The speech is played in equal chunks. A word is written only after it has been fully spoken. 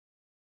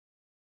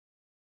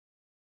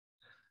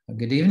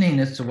Good evening.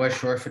 It's the West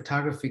Shore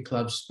Photography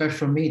Club's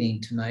special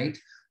meeting tonight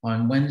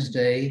on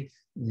Wednesday,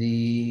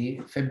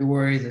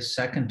 February the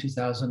 2nd,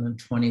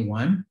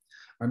 2021.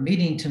 Our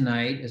meeting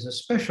tonight is a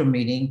special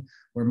meeting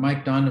where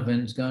Mike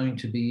Donovan is going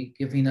to be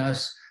giving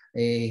us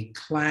a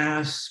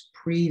class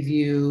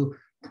preview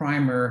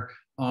primer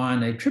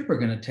on a trip we're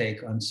going to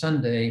take on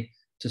Sunday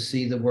to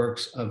see the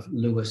works of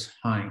Lewis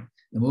Hine.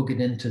 And we'll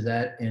get into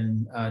that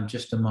in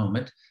just a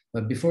moment.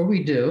 But before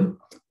we do,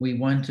 we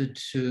wanted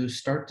to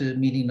start the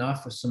meeting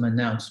off with some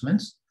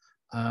announcements.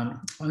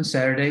 On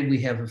Saturday, we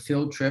have a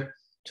field trip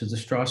to the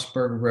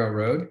Strasburg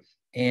Railroad.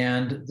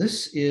 And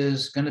this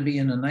is going to be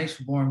in a nice,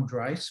 warm,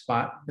 dry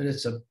spot, but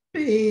it's a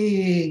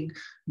big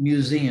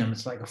museum.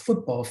 It's like a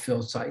football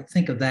field site.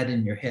 Think of that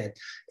in your head.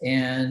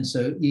 And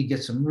so you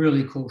get some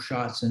really cool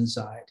shots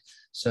inside.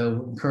 So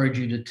we encourage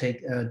you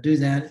to do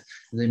that.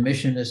 The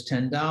admission is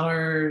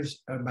 $10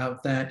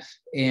 about that.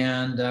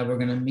 And we're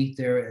going to meet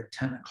there at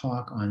 10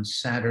 o'clock on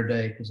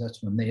Saturday because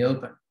that's when they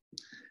open.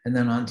 And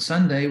then on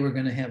Sunday, we're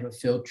going to have a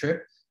field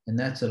trip, and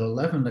that's at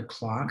 11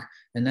 o'clock.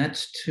 And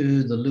that's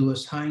to the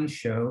Lewis Hine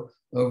show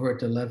over at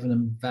the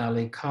Lebanon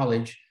Valley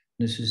College,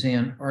 the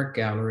Suzanne Art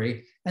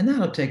Gallery. And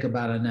that'll take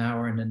about an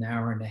hour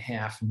and a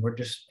half.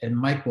 And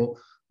Mike will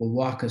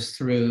walk us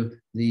through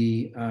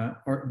the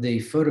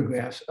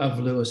photographs of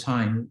Lewis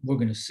Hine. We're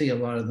going to see a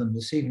lot of them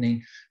this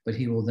evening, but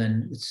he will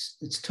then,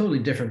 it's totally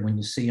different when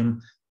you see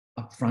him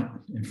up front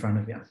in front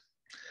of you.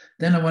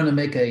 Then I want to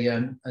make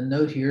a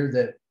note here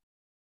that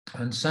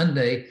on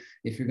Sunday,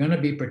 if you're going to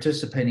be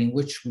participating,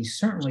 which we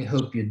certainly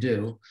hope you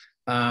do,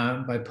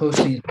 by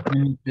posting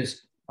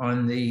images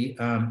on the,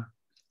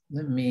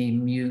 let me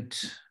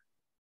mute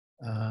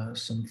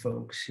some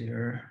folks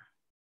here.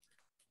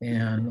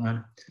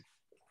 And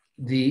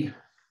did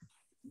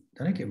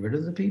I get rid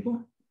of the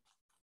people?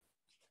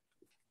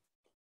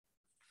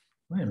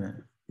 Wait a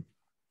minute.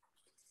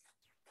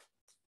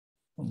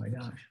 Oh my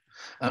gosh.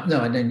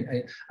 No, I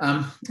didn't.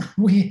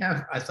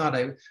 I thought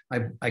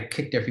I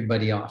kicked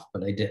everybody off,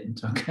 but I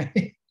didn't,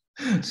 okay?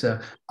 So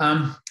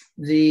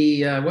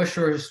the West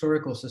Shore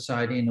Historical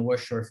Society and the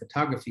West Shore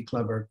Photography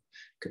Club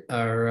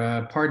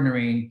are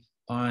partnering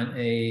on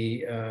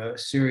a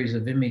series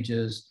of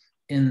images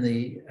in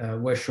the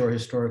West Shore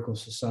Historical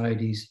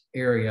Society's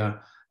area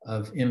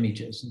of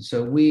images. And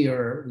so we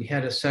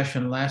had a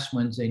session last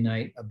Wednesday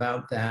night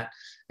about that,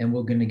 and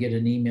we're going to get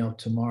an email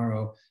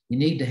tomorrow. You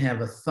need to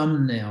have a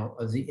thumbnail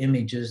of the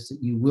images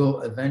that you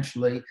will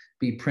eventually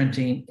be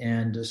printing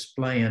and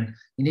displaying.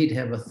 You need to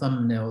have a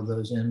thumbnail of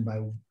those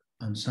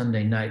on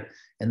Sunday night,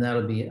 and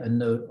that'll be a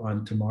note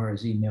on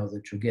tomorrow's email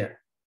that you'll get.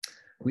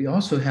 We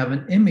also have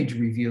an image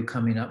review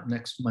coming up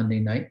next Monday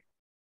night,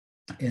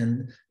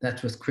 and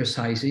that's with Chris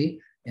Heisey,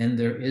 and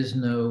there is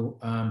no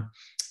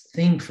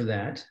theme for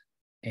that.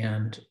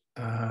 And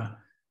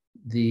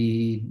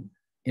the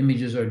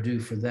images are due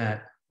for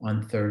that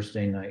on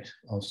Thursday night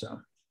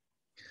also.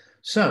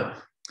 So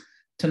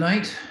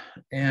tonight,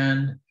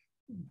 and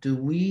do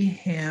we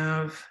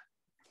have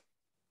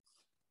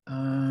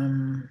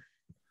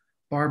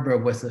Barbara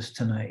with us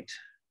tonight?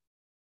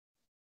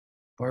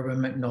 Barbara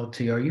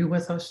McNulty, are you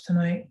with us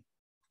tonight?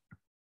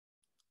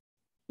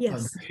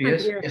 Yes, she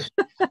is? Yes.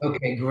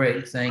 Okay,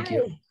 great, thank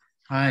you.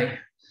 Hi.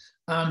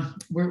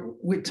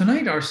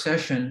 Tonight our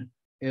session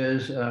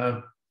is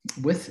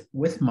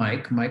with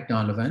Mike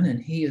Donovan,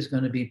 and he is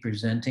going to be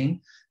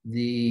presenting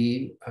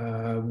the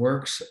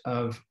works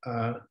of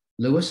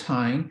Lewis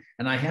Hine.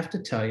 And I have to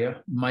tell you,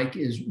 Mike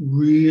is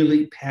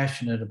really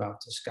passionate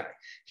about this guy.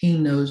 He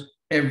knows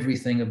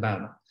everything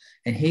about him.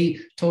 And he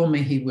told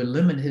me he would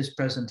limit his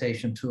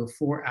presentation to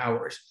 4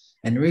 hours.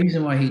 And the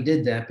reason why he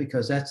did that,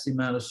 because that's the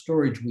amount of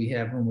storage we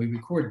have when we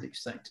record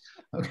these things.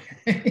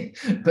 Okay,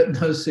 but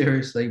no,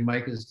 seriously,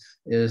 Mike is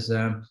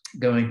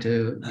going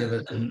to give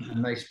us a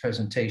nice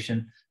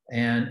presentation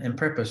and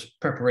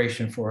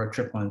preparation for our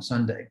trip on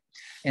Sunday.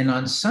 And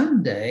on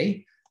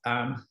Sunday,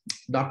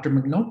 Dr.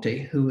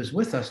 McNulty, who is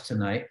with us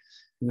tonight,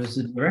 who is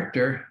the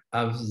director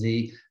of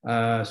the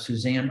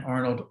Suzanne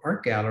Arnold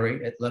Art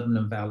Gallery at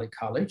Lebanon Valley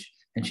College.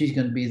 And she's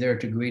going to be there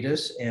to greet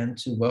us and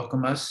to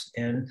welcome us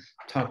and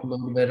talk a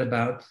little bit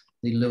about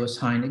the Lewis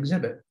Hine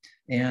exhibit.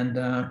 And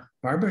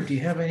Barbara, do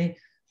you have any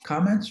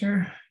comments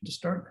or to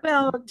start?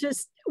 Well,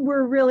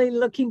 we're really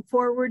looking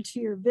forward to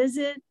your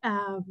visit.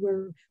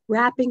 We're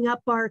wrapping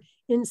up our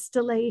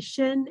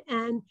installation.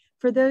 And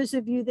for those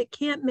of you that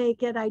can't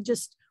make it, I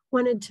just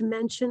wanted to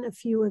mention a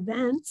few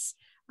events.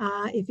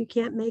 If you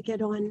can't make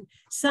it on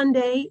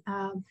Sunday,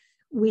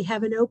 we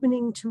have an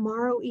opening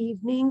tomorrow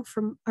evening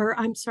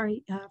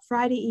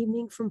Friday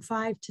evening from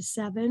 5 to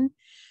 7.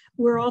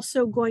 We're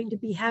also going to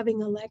be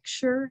having a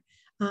lecture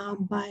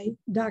by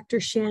Dr.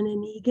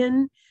 Shannon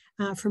Egan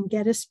from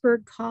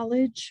Gettysburg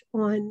College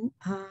on,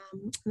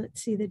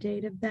 let's see, the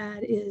date of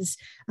that is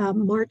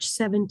March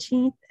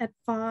 17th at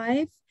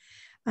 5.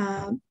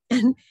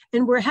 And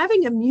we're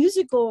having a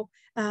musical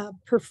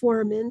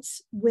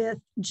performance with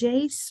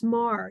Jay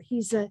Smar.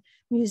 He's a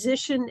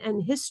musician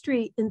and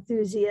history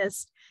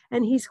enthusiast,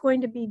 And he's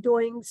going to be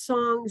doing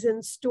songs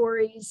and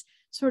stories,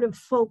 sort of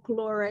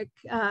folkloric,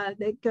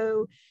 that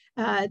go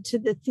to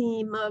the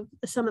theme of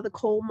some of the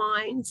coal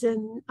mines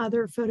and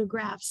other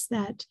photographs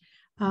that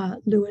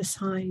Lewis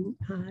Hine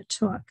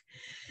took.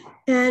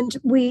 And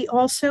we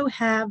also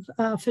have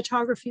a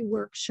photography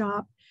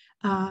workshop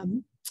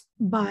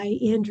by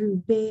Andrew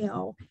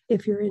Bale,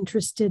 if you're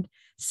interested,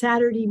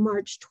 Saturday,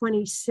 March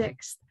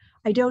 26th.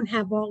 I don't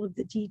have all of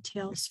the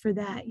details for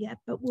that yet,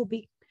 but we'll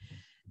be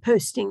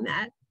posting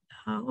that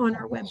on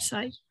our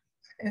website.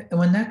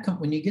 And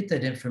when you get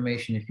that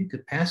information, if you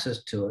could pass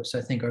this to us,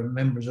 I think our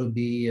members will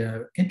be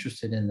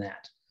interested in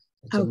that.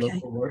 It's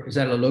Okay. Is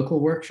that a local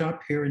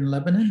workshop here in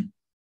Lebanon?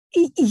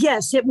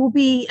 Yes, it will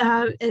be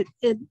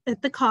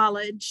at the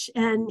college.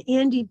 And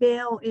Andy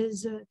Bale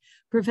is a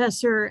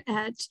professor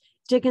at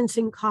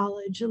Dickinson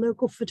College, a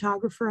local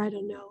photographer. I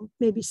don't know,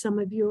 maybe some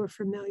of you are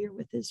familiar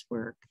with his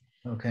work.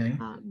 Okay.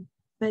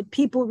 But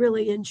people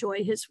really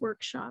enjoy his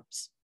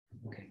workshops.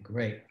 Okay,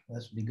 great.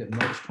 That would be good.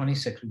 March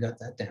 26th, we got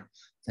that down.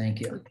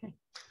 Thank you. Okay.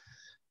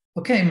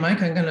 Okay,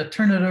 Mike, I'm going to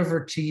turn it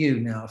over to you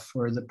now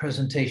for the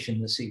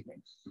presentation this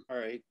evening. All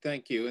right,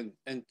 thank you.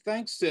 And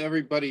thanks to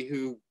everybody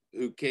who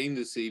came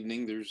this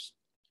evening. There's,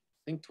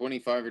 I think,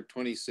 25 or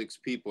 26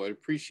 people. I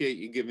appreciate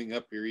you giving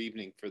up your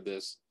evening for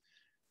this.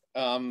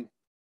 One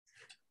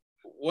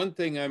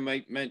thing I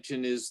might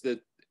mention is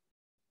that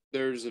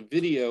there's a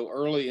video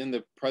early in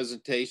the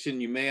presentation.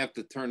 You may have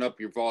to turn up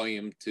your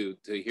volume to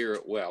hear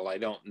it well. I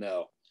don't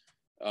know.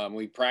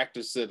 We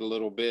practiced it a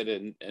little bit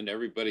and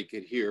everybody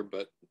could hear,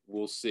 but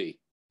we'll see.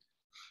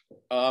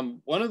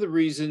 One of the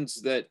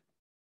reasons that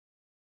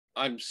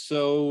I'm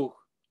so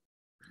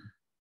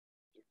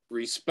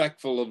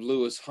respectful of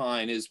Lewis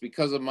Hine is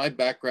because of my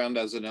background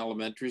as an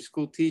elementary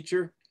school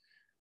teacher.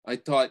 I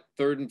taught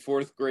 3rd and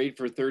 4th grade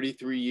for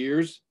 33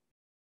 years,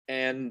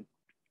 and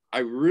I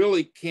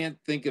really can't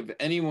think of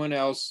anyone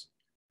else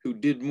who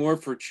did more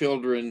for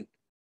children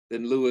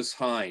than Lewis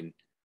Hine.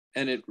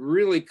 And it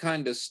really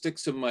kind of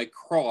sticks in my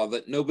craw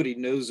that nobody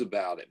knows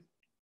about him.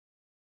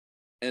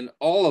 And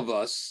all of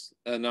us,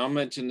 and I'll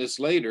mention this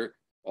later,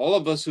 all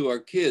of us who are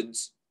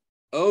kids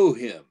owe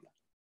him.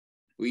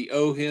 We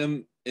owe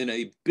him in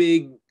a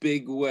big,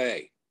 big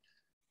way.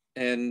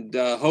 And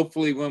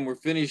hopefully when we're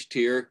finished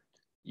here,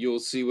 you'll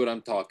see what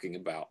I'm talking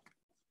about.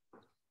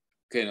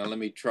 Okay, now let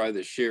me try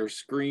the share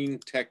screen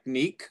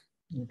technique.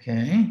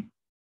 Okay.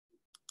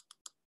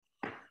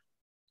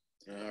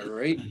 All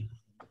right.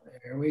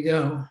 There we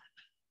go.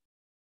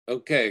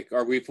 Okay,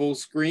 are we full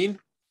screen?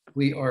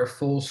 We are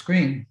full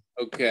screen.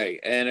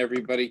 Okay, and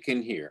everybody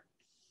can hear.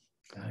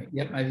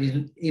 Yep, I've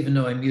even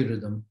though I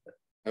muted them.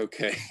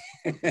 Okay.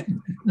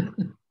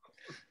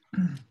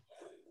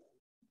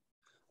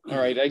 All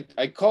right,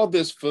 I called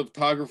this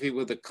photography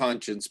with a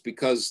conscience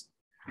because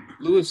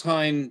Lewis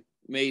Hine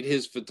made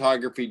his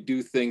photography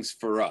do things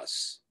for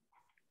us.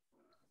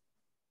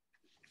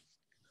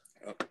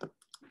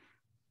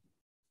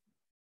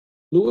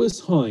 Lewis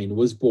Hine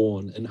was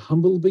born in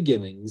humble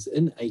beginnings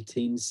in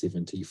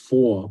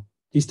 1874.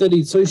 He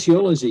studied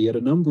sociology at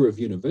a number of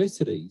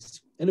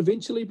universities and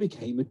eventually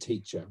became a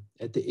teacher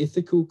at the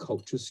Ethical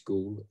Culture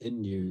School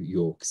in New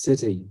York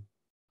City.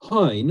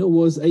 Hine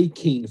was a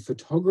keen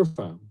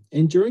photographer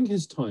and during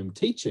his time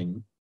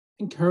teaching,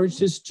 encouraged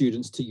his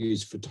students to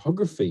use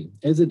photography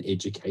as an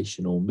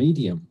educational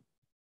medium.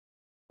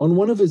 On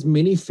one of his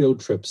many field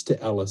trips to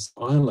Ellis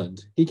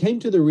Island, he came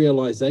to the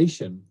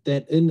realization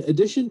that in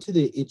addition to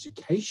their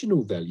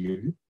educational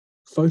value,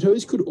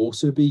 photos could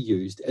also be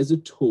used as a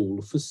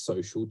tool for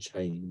social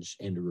change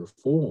and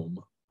reform.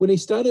 When he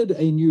started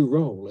a new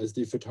role as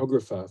the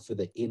photographer for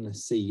the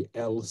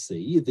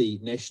NCLC, the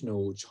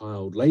National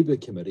Child Labour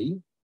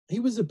Committee, he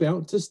was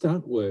about to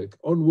start work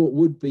on what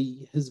would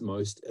be his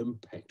most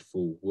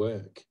impactful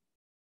work.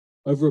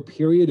 Over a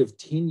period of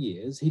 10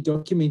 years, he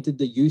documented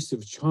the use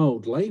of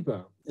child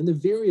labor in the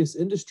various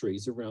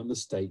industries around the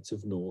states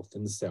of North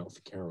and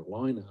South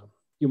Carolina.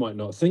 You might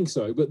not think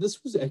so, but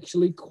this was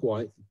actually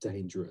quite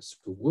dangerous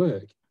for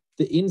work.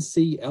 The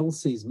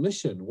NCLC's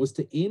mission was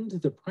to end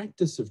the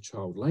practice of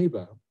child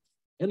labor,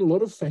 and a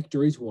lot of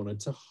factories wanted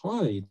to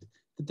hide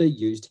that they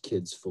used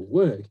kids for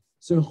work.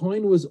 So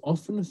Hine was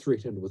often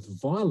threatened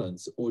with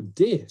violence or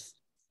death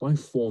by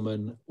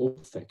foremen or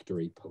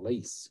factory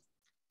police.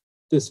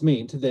 This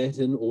meant that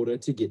in order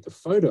to get the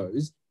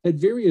photos, at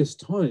various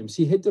times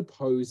he had to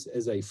pose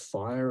as a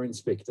fire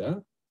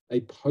inspector,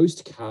 a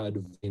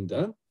postcard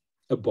vendor,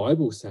 a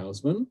Bible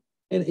salesman,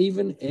 and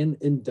even an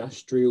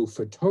industrial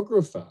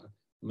photographer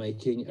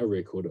making a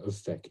record of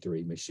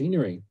factory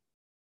machinery.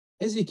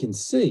 As you can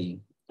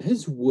see,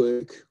 his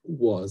work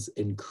was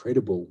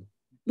incredible.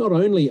 Not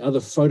only are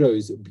the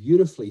photos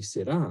beautifully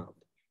set up,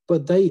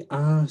 but they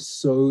are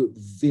so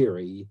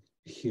very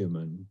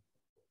human.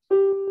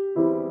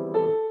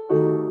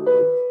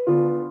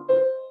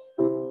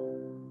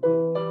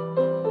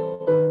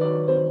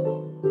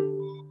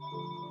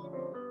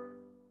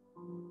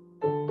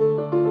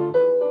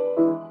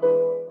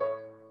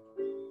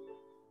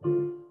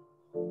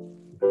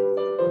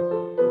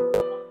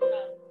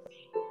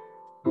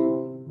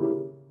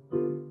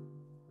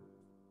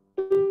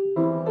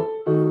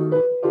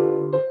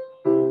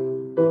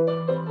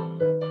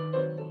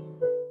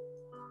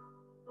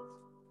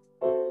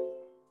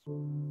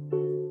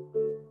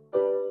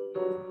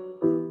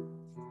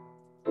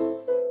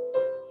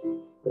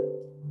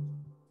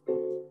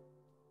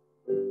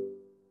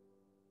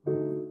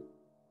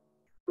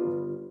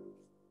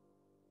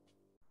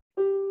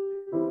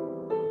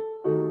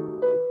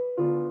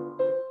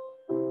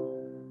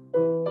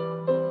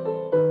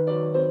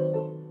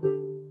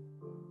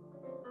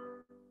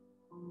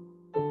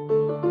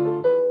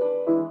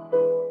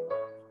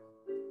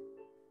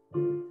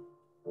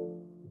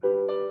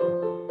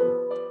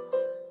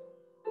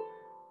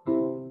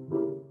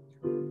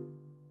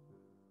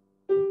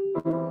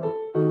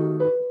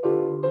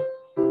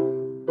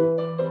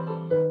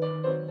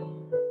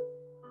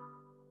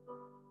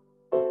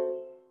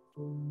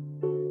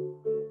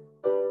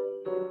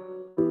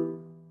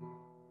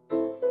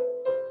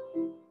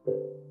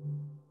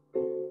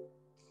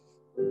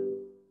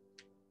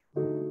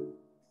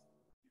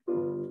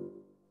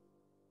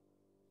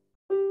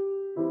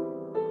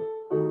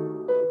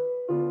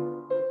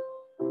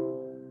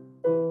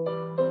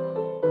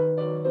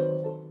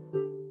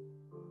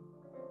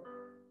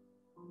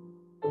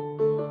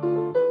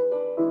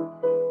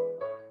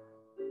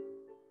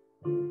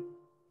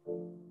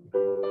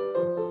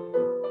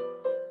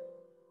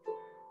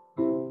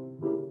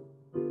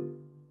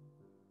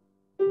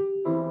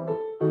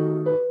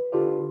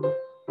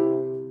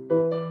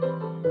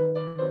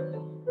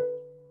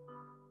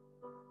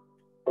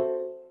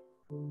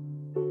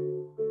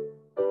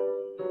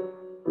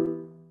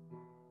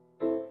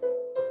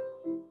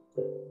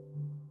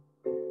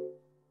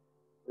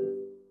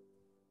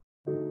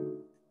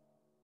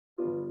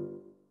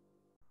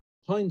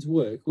 Hine's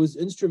work was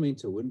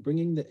instrumental in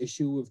bringing the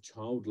issue of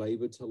child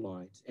labor to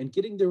light and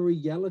getting the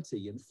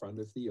reality in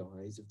front of the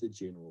eyes of the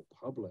general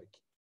public.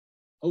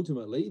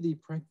 Ultimately, the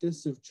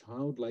practice of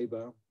child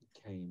labor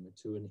came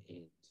to an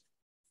end.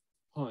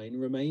 Hine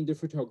remained a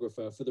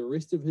photographer for the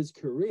rest of his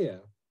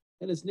career,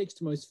 and his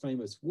next most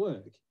famous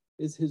work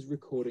is his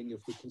recording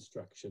of the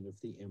construction of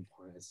the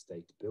Empire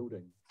State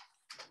Building.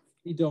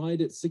 He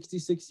died at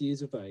 66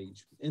 years of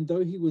age, and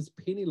though he was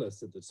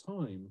penniless at the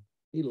time,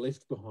 he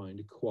left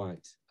behind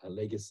quite a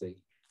legacy.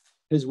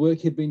 His work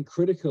had been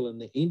critical in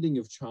the ending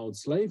of child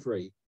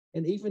slavery,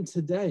 and even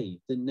today,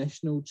 the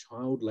National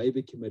Child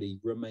Labor Committee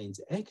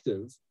remains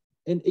active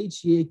and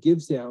each year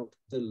gives out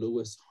the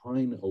Lewis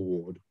Hine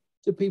Award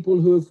to people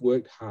who have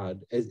worked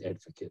hard as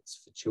advocates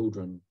for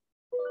children.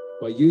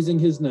 By using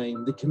his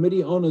name, the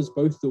committee honors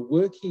both the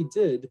work he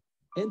did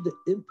and the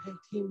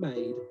impact he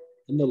made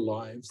in the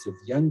lives of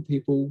young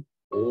people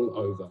all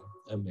over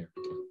America.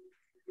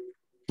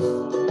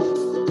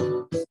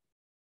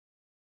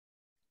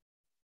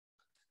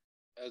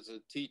 As a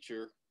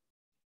teacher,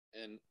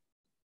 and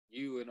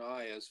you and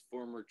I as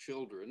former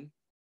children,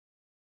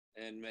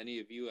 and many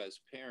of you as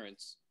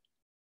parents,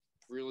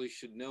 really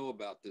should know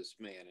about this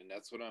man, and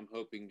that's what I'm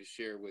hoping to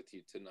share with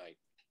you tonight.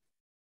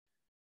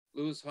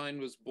 Lewis Hine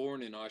was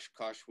born in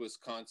Oshkosh,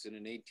 Wisconsin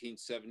in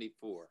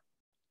 1874.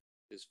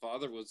 His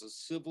father was a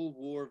Civil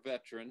War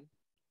veteran,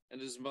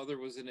 and his mother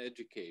was an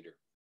educator.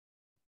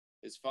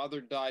 His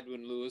father died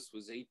when Lewis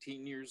was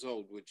 18 years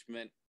old, which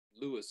meant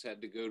Lewis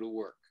had to go to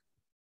work.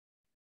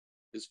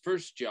 His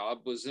first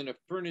job was in a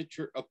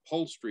furniture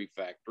upholstery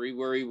factory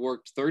where he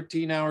worked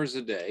 13 hours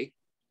a day,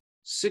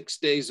 6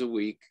 days a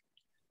week,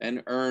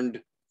 and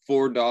earned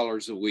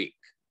 $4 a week.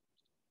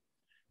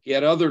 He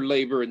had other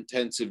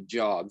labor-intensive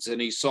jobs, and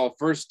he saw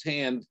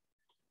firsthand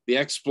the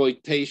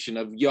exploitation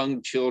of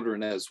young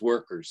children as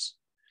workers.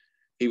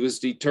 He was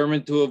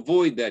determined to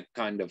avoid that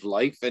kind of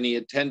life, and he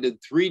attended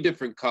 3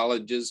 different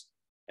colleges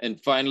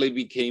and finally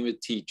became a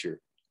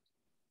teacher.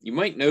 You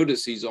might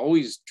notice he's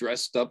always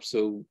dressed up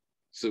so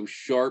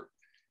sharp,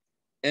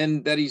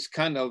 and that he's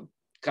kind of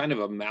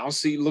a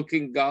mousy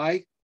looking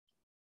guy,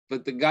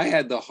 but the guy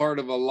had the heart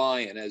of a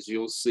lion, as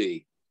you'll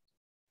see.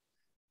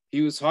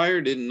 He was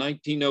hired in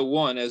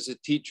 1901 as a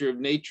teacher of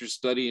nature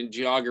study and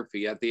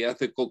geography at the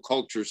Ethical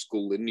Culture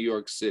School in New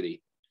York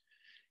City.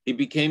 He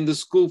became the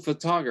school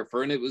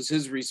photographer, and it was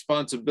his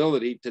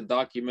responsibility to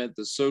document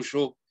the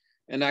social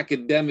and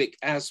academic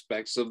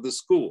aspects of the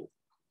school.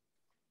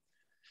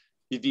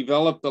 He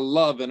developed a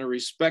love and a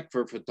respect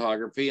for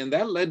photography, and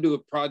that led to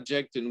a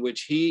project in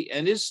which he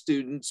and his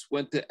students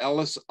went to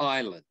Ellis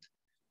Island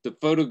to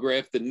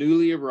photograph the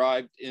newly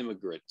arrived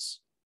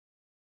immigrants.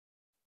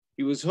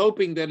 He was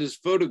hoping that his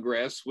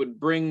photographs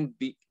would bring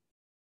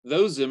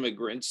those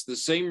immigrants the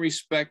same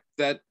respect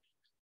that,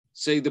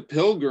 say, the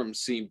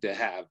Pilgrims seemed to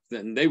have.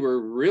 Then they were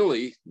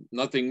really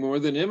nothing more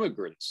than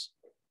immigrants.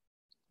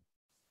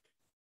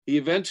 He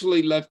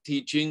eventually left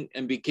teaching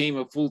and became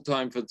a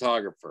full-time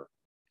photographer.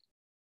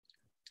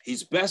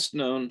 He's best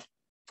known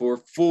for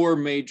 4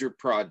 major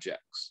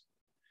projects: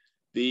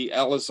 the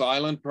Ellis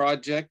Island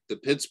Project, the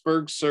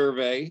Pittsburgh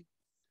Survey,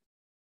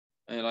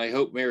 and I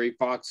hope Mary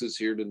Fox is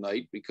here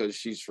tonight because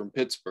she's from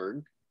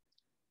Pittsburgh,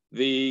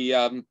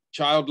 the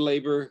Child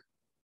Labor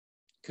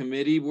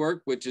Committee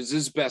work, which is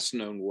his best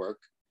known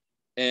work,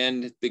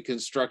 and the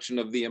construction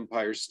of the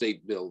Empire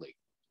State Building.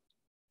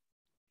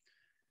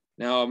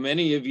 Now,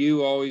 many of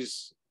you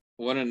always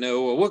want to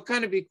know, well, what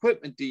kind of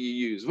equipment do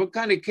you use? What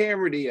kind of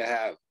camera do you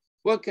have?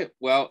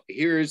 Well,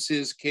 here's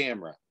his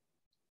camera.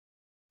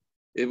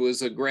 It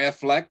was a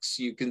Graflex.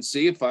 You can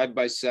see a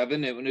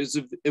 5x7.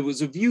 It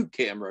was a view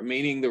camera,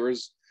 meaning the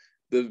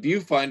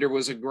viewfinder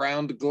was a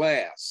ground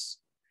glass.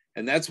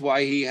 And that's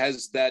why he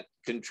has that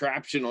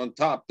contraption on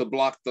top to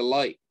block the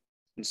light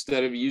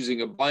instead of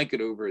using a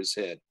blanket over his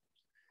head.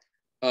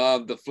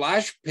 The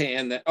flash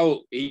pan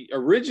he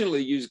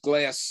originally used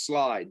glass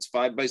slides,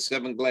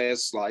 5x7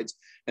 glass slides,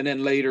 and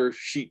then later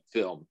sheet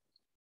film.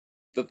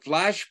 The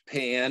flash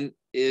pan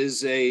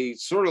is a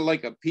sort of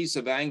like a piece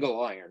of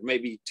angle iron,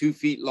 maybe 2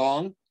 feet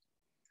long.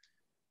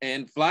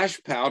 And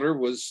flash powder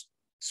was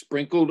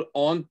sprinkled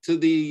onto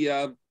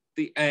the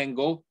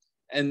angle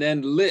and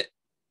then lit.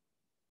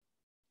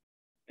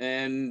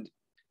 And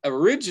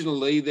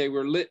originally they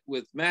were lit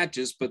with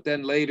matches, but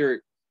then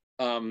later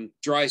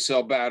dry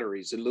cell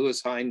batteries. And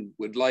Lewis Hine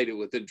would light it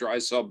with a dry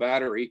cell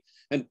battery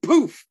and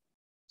poof,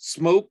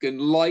 smoke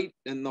and light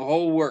and the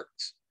whole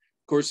works.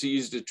 Of course, he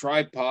used a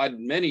tripod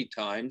many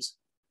times.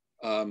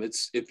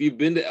 If you've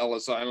been to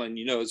Ellis Island,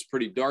 you know it's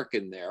pretty dark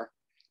in there.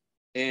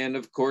 And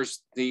of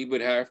course, he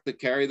would have to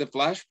carry the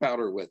flash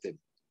powder with him.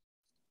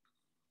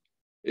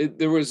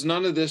 There was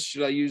none of this,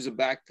 should I use a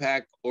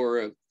backpack or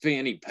a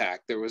fanny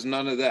pack? There was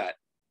none of that.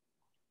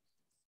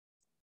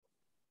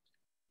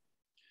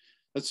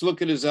 Let's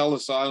look at his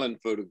Ellis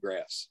Island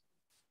photographs.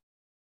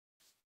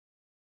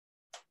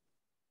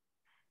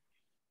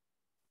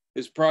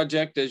 His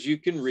project, as you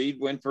can read,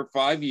 went for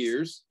 5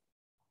 years.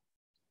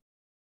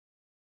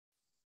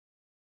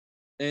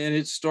 And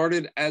it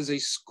started as a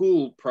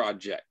school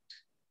project.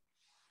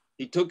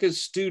 he took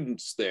his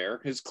students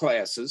there, his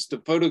classes,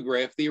 to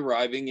photograph the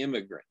arriving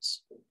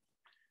immigrants.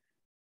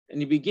 And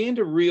he began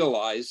to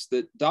realize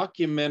that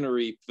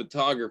documentary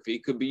photography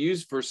could be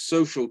used for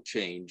social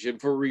change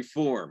and for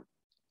reform.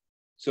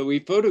 So he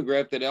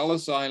photographed at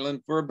Ellis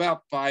Island for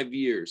about 5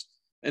 years.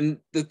 And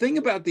the thing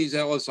about these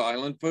Ellis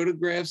Island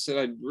photographs that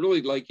I'd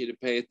really like you to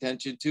pay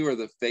attention to are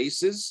the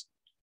faces,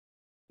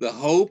 the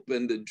hope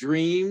and the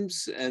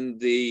dreams and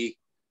the,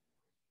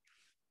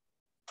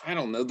 I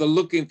don't know, the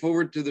looking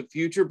forward to the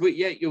future, but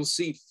yet you'll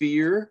see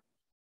fear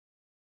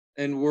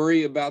and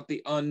worry about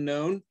the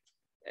unknown.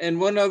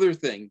 And one other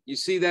thing, you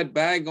see that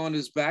bag on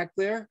his back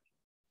there?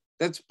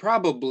 That's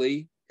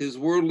probably his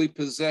worldly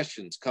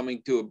possessions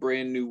coming to a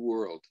brand new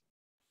world.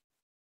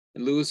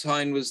 And Lewis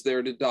Hine was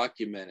there to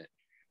document it.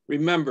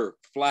 Remember,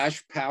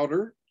 flash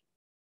powder.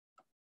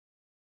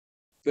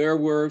 There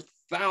were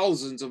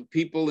thousands of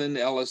people in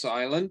Ellis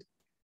Island,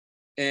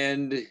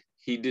 and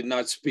he did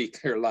not speak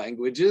their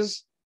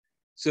languages.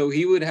 So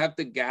he would have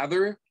to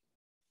gather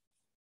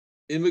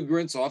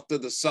immigrants off to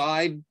the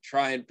side,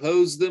 try and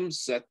pose them,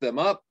 set them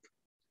up,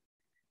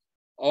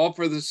 all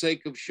for the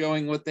sake of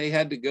showing what they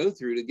had to go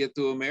through to get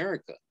to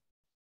America.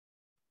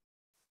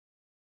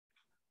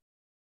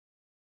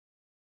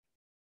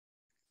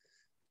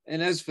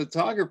 And as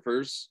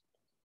photographers,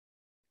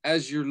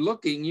 as you're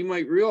looking, you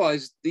might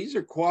realize these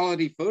are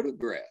quality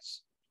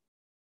photographs.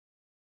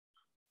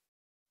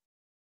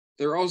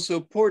 They're also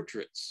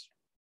portraits,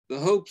 the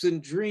hopes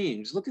and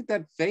dreams. Look at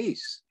that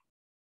face.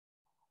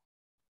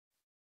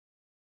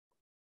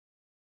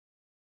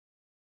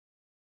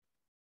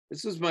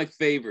 This is my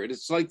favorite.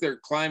 It's like they're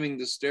climbing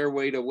the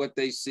stairway to what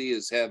they see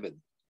as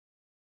heaven.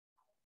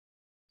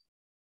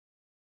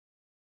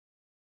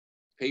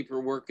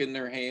 Paperwork in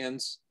their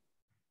hands.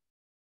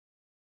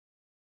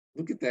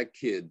 Look at that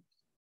kid.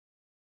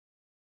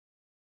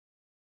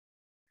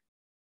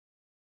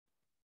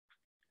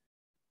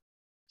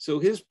 So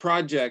his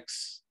project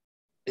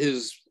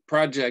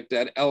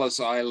at Ellis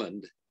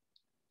Island,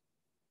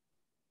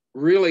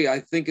 really, I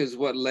think, is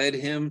what led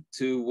him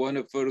to want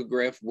to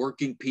photograph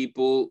working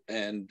people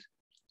and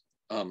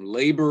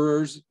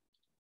laborers,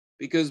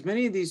 because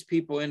many of these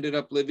people ended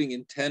up living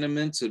in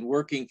tenements and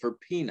working for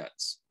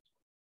peanuts.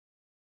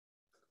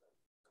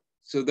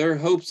 So their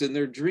hopes and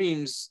their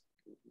dreams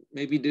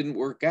maybe didn't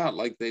work out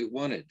like they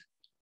wanted.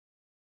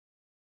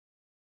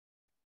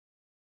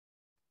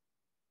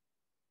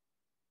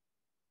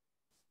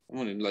 I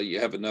want to let you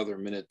have another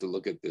minute to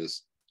look at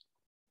this.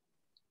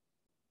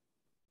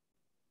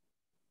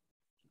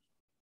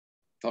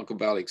 Talk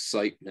about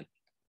excitement.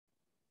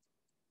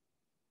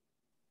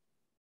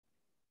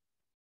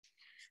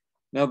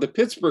 Now, the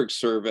Pittsburgh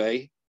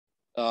survey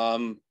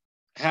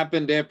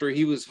happened after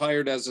he was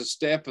hired as a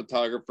staff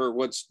photographer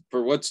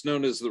for what's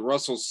known as the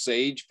Russell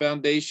Sage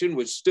Foundation,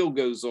 which still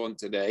goes on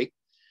today.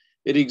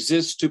 It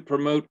exists to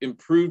promote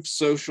improved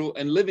social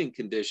and living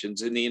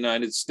conditions in the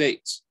United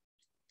States.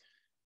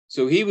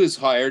 So he was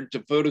hired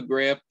to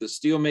photograph the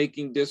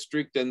steelmaking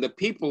district and the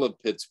people of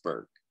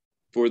Pittsburgh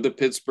for the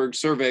Pittsburgh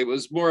survey. It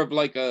was more of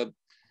like a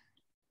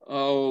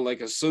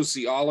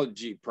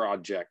sociology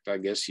project, I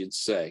guess you'd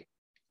say.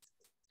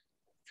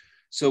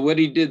 So what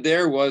he did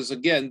there was,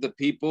 again, the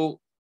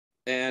people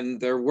and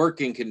their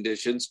working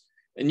conditions.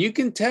 And you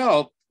can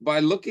tell by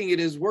looking at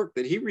his work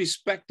that he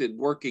respected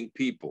working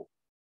people.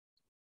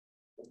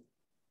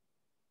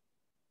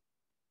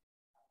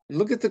 And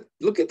look at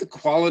the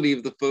quality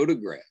of the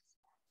photograph.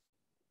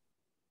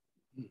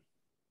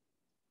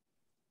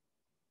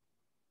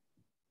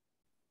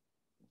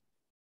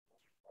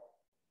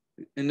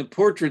 In the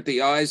portrait,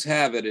 the eyes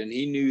have it, and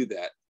he knew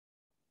that.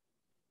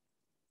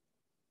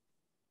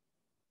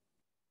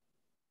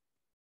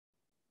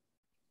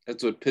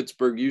 That's what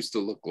Pittsburgh used to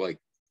look like.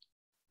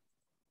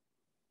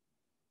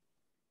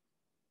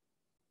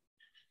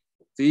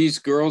 These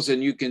girls,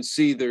 and you can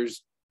see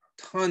there's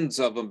tons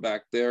of them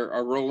back there,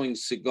 are rolling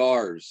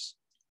cigars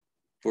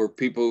for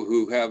people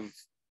who have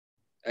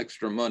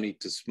extra money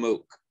to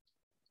smoke.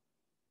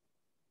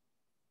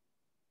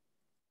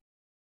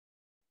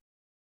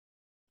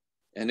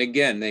 And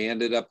again, they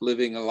ended up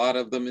living, a lot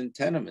of them, in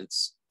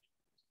tenements.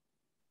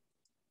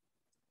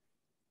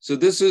 So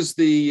this is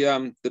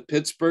the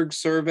Pittsburgh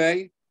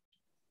survey.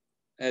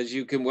 As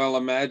you can well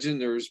imagine,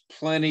 there's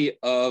plenty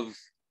of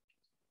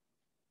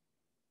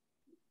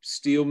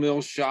steel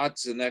mill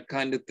shots and that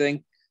kind of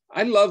thing.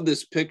 I love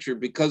this picture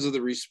because of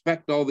the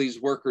respect all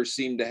these workers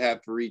seem to have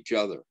for each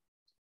other.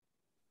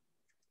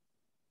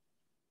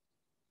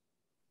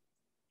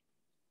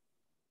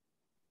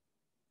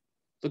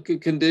 Look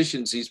at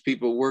conditions these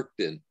people worked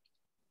in.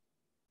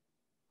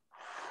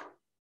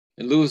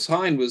 And Lewis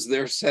Hine was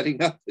there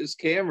setting up his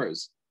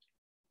cameras.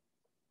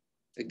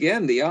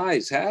 Again, the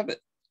eyes have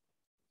it.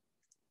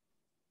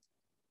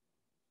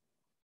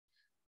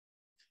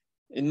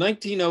 In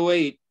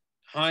 1908,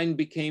 Hine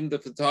became the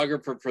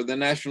photographer for the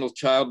National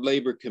Child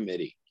Labor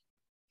Committee.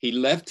 He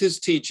left his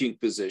teaching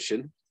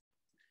position,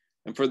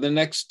 and for the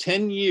next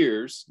 10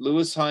 years,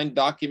 Lewis Hine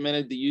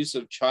documented the use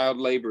of child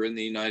labor in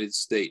the United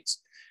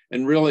States.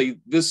 And really,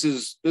 this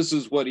is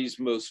what he's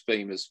most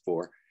famous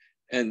for.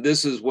 And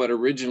this is what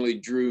originally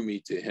drew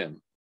me to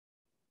him.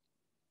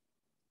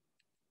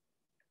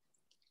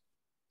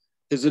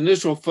 His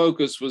initial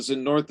focus was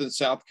in North and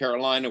South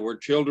Carolina, where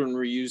children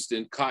were used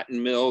in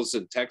cotton mills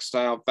and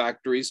textile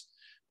factories,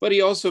 but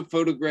he also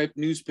photographed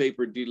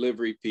newspaper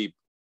delivery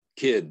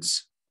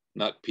kids,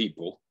 not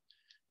people,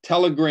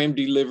 telegram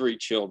delivery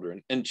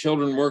children, and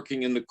children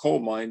working in the coal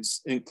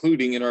mines,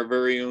 including in our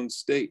very own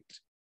state.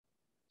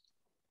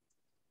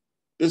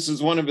 This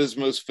is one of his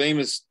most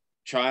famous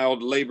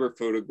child labor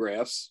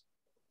photographs.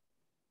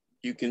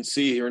 You can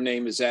see her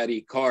name is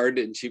Addie Card,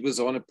 and she was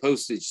on a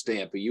postage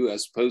stamp, a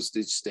US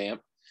postage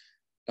stamp.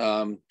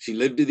 She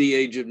lived to the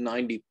age of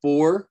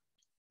 94,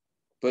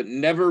 but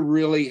never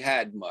really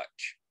had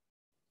much.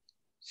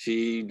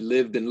 She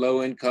lived in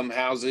low-income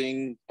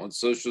housing on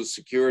Social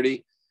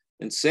Security,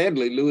 and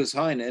sadly, Lewis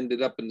Hine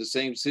ended up in the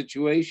same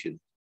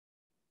situation.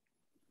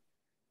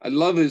 I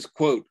love his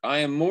quote, "I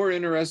am more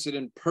interested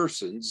in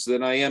persons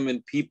than I am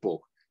in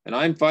people." And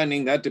I'm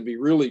finding that to be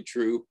really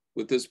true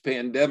with this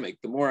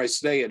pandemic. The more I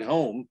stay at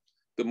home,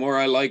 the more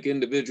I like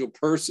individual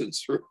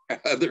persons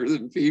rather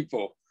than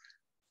people.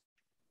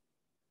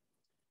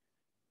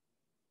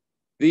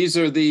 These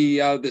are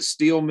the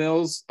steel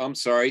mills,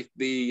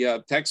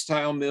 the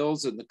textile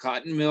mills and the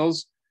cotton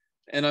mills.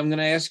 And I'm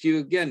gonna ask you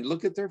again,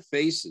 look at their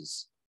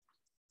faces.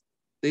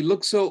 They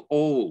look so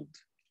old.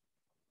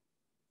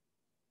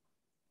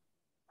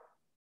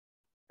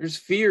 There's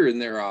fear in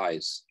their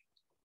eyes.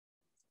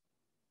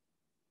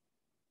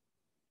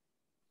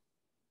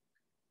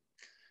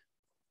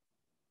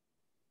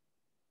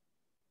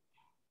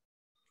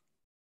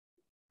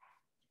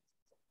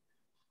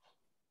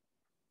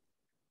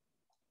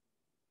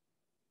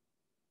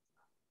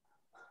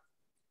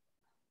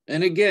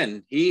 And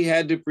again, he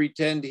had to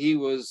pretend he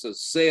was a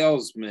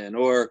salesman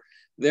or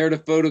there to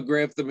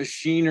photograph the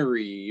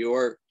machinery,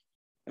 or,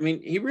 I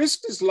mean, he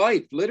risked his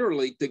life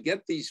literally to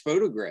get these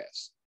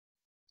photographs.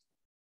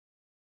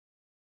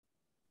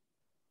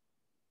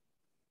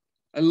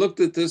 I looked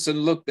at this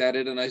and looked at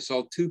it, and I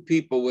saw two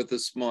people with a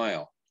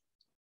smile.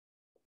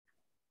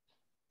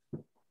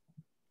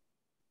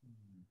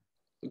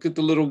 Look at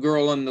the little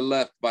girl on the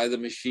left by the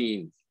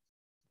machine.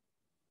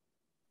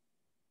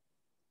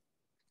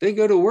 They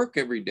go to work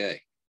every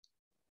day,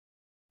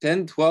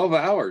 10, 12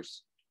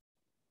 hours.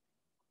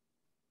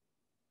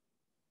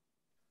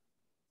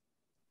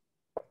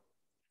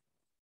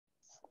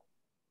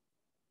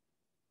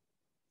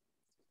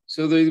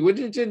 So they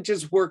wouldn't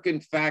just work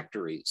in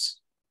factories.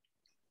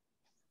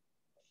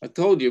 I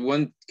told you,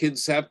 when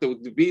kids have to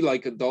be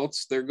like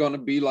adults, they're going to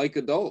be like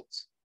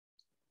adults.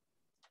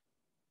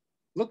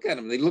 Look at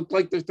them. They look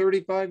like they're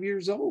 35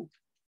 years old.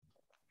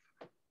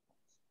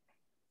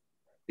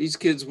 These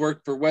kids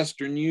worked for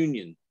Western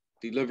Union,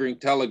 delivering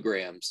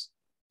telegrams.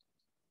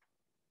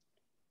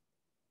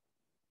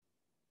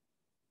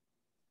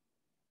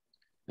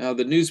 Now,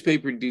 the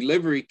newspaper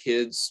delivery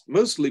kids,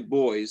 mostly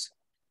boys,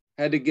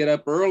 had to get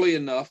up early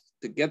enough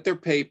to get their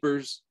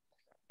papers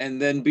and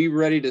then be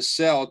ready to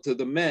sell to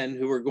the men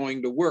who were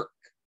going to work.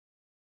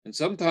 And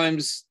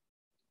sometimes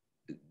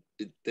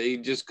they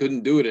just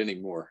couldn't do it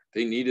anymore.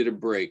 They needed a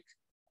break.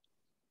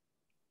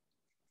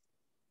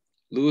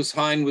 Lewis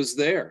Hine was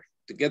there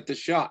to get the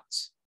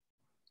shots.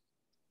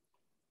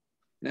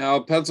 Now,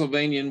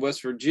 Pennsylvania and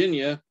West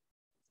Virginia,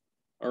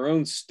 our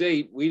own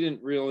state, we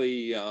didn't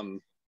really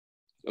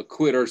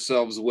acquit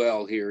ourselves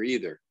well here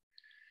either.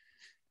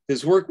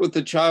 His work with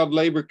the Child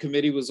Labor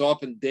Committee was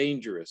often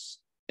dangerous,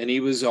 and he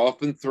was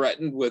often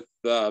threatened with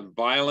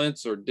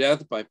violence or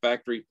death by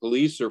factory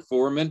police or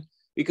foremen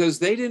because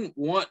they didn't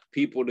want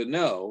people to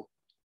know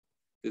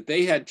that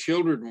they had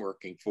children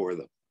working for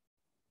them.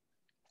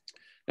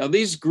 Now,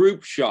 these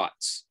group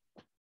shots,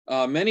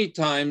 many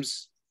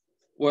times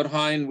what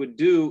Hine would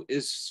do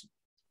is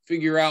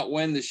figure out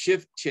when the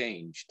shift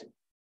changed.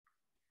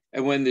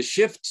 And when the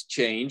shift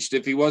changed,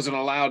 if he wasn't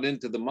allowed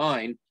into the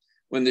mine,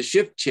 when the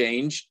shift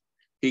changed,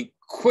 he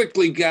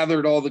quickly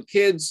gathered all the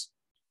kids,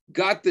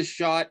 got the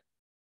shot,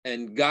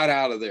 and got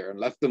out of there and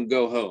left them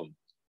go home.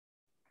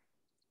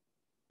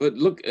 But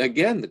look,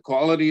 again, the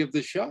quality of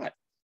the shot.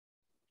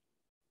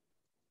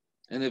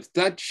 And if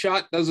that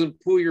shot doesn't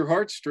pull your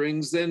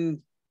heartstrings,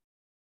 then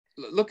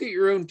look at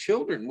your own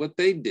children, what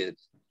they did.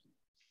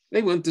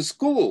 They went to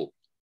school.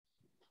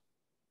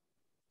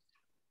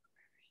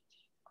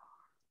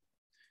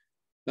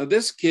 Now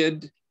this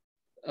kid,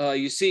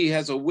 you see,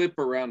 has a whip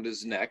around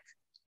his neck.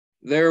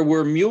 There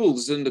were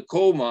mules in the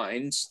coal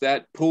mines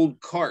that pulled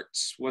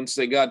carts once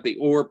they got the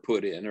ore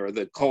put in, or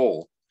the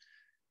coal.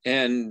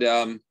 And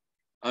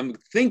I'm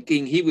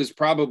thinking he was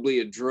probably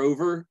a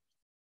drover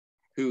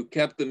who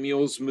kept the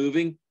mules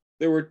moving.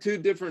 There were two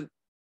different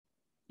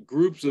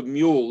groups of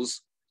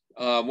mules,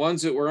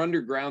 ones that were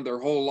underground their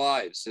whole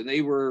lives, and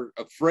they were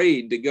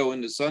afraid to go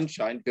into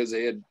sunshine because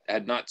they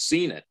had not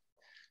seen it.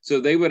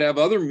 So they would have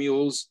other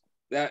mules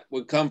that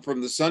would come from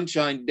the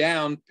sunshine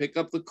down, pick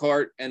up the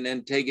cart, and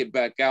then take it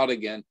back out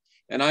again.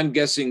 And I'm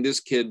guessing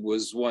this kid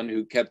was one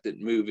who kept it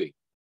moving.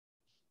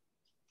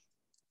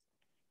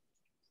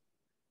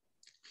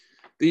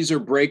 These are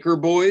breaker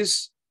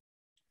boys.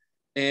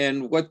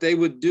 And what they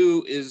would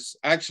do is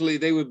actually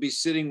they would be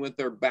sitting with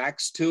their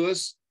backs to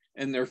us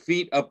and their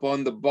feet up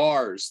on the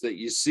bars that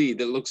you see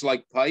that looks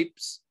like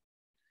pipes.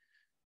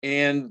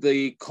 And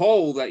the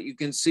coal that you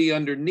can see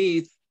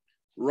underneath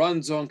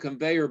runs on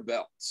conveyor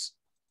belts.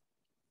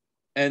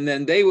 And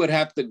then they would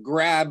have to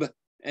grab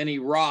any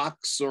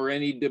rocks or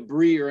any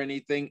debris or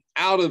anything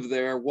out of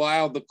there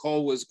while the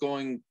coal was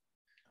going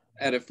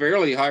at a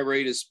fairly high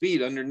rate of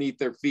speed underneath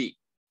their feet.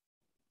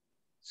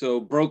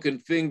 So broken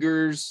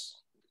fingers,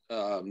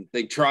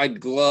 they tried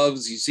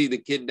gloves. You see the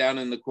kid down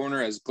in the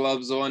corner has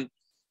gloves on.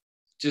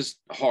 Just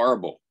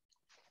horrible.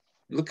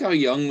 Look how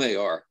young they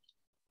are.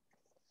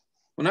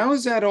 When I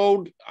was that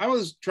old, I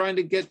was trying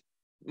to get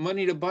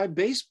money to buy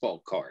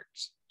baseball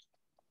cards.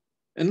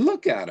 And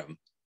look at them.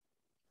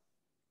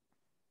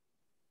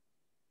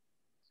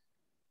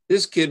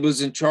 This kid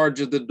was in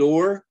charge of the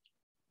door.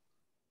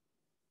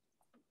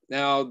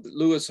 Now,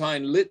 Lewis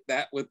Hine lit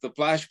that with the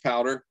flash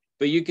powder,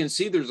 but you can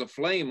see there's a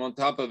flame on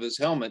top of his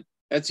helmet.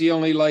 That's the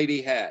only light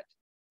he had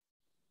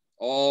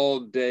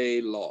all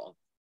day long.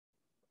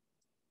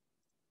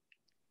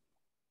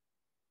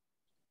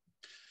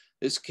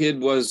 This kid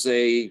was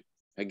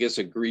I guess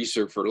a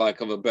greaser, for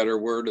lack of a better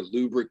word, a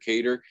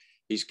lubricator.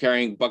 He's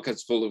carrying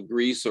buckets full of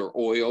grease or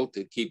oil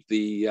to keep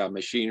the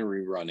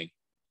machinery running.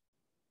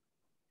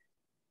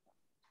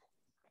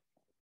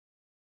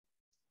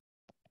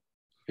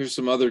 Here's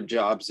some other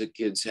jobs that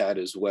kids had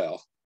as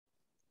well.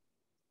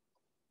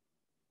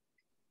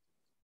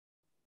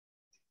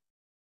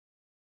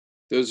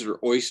 Those are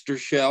oyster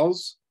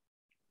shells.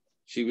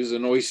 She was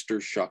an oyster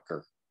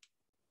shucker.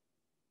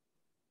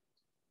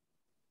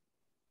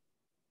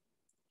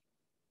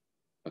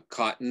 A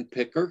cotton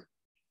picker.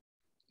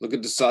 Look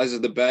at the size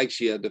of the bag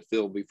she had to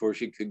fill before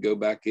she could go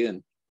back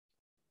in.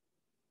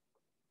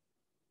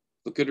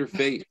 Look at her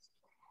face.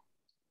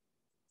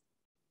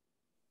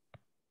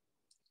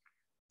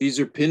 These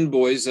are pin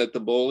boys at the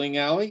bowling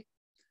alley.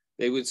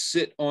 They would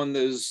sit on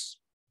those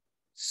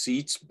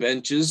seats,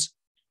 benches,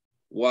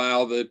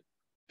 while the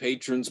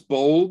patrons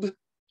bowled.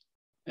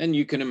 And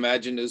you can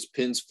imagine those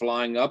pins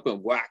flying up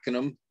and whacking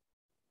them.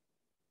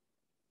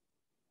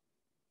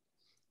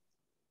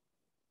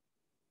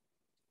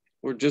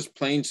 Or just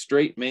plain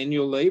straight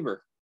manual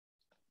labor.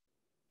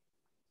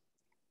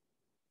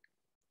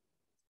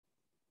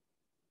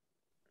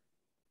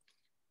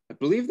 I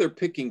believe they're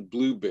picking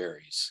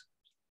blueberries.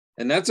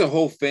 And that's a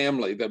whole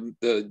family.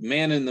 The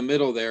man in the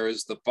middle there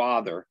is the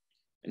father.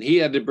 And he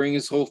had to bring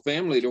his whole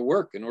family to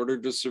work in order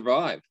to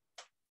survive.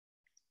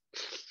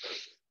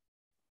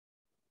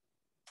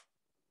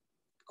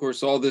 Of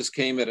course, all this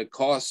came at a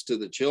cost to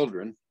the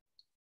children.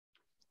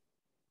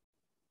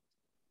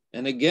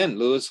 And again,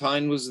 Lewis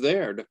Hine was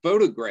there to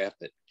photograph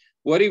it.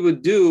 What he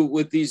would do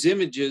with these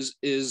images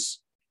is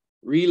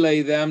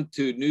relay them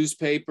to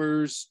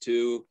newspapers,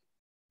 to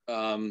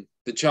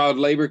the Child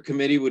Labor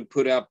Committee would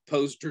put out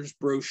posters,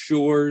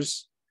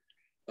 brochures,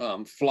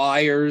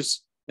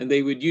 flyers, and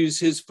they would use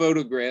his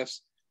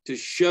photographs to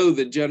show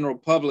the general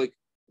public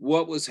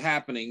what was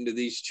happening to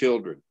these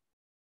children.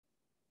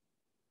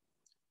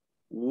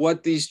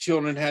 What these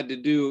children had to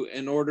do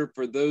in order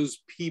for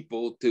those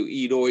people to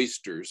eat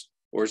oysters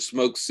or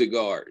smoke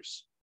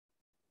cigars.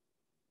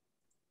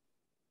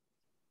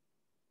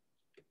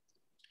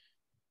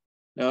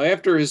 Now,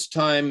 after his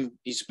time,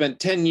 he spent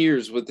 10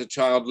 years with the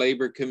Child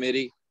Labor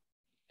Committee.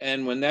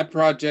 And when that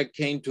project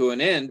came to an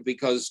end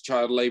because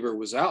child labor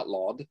was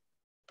outlawed,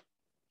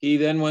 he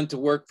then went to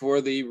work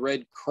for the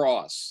Red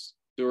Cross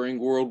during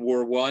World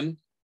War I.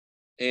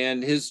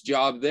 And his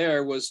job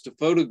there was to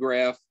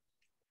photograph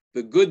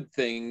the good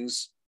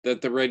things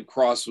that the Red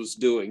Cross was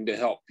doing to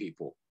help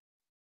people.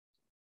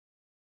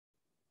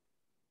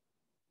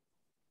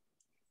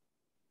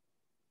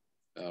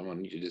 I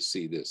want you to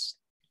see this.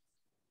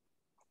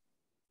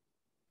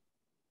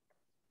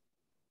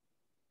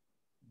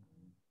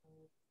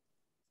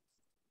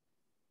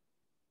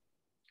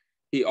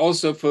 He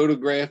also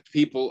photographed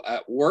people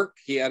at work.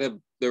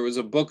 There was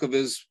a book of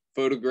his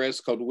photographs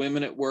called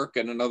Women at Work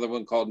and another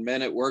one called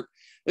Men at Work.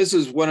 This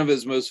is one of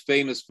his most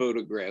famous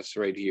photographs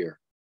right here.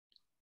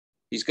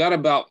 He's got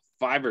about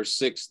 5 or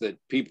 6 that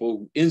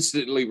people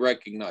instantly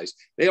recognize.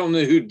 They don't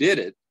know who did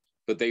it,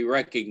 but they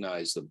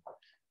recognize them.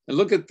 And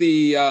look at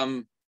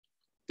the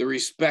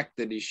respect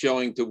that he's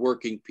showing to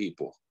working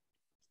people.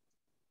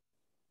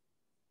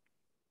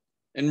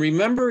 And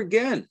remember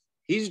again,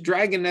 he's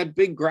dragging that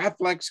big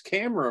Graflex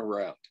camera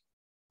around.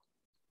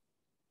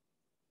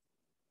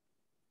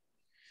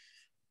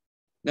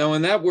 Now,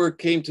 when that work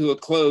came to a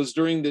close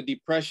during the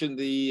Depression,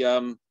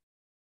 the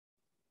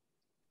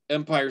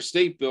Empire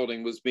State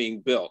Building was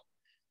being built.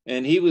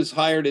 And he was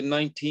hired in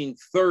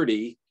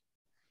 1930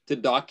 to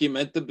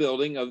document the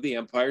building of the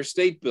Empire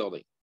State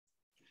Building.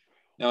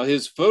 Now,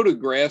 his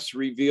photographs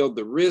revealed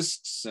the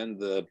risks and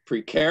the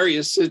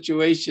precarious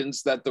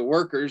situations that the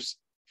workers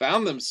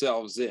found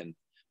themselves in.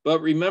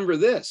 But remember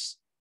this,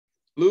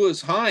 Lewis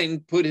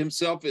Hine put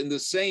himself in the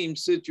same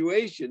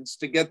situations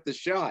to get the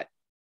shot.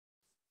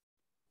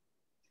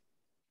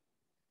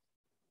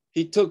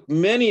 He took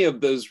many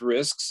of those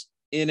risks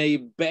in a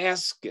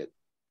basket.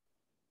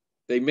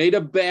 They made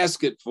a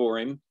basket for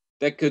him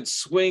that could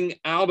swing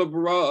out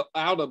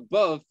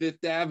above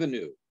Fifth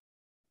Avenue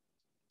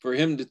for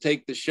him to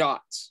take the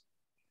shots.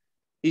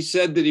 He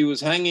said that he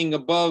was hanging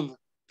above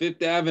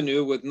Fifth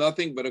Avenue with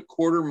nothing but a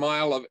quarter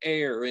mile of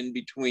air in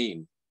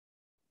between.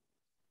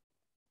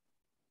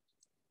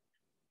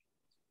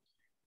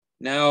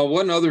 Now,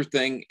 one other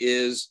thing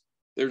is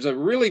there's a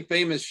really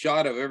famous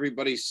shot of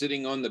everybody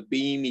sitting on the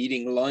beam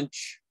eating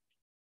lunch.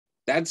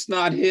 That's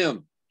not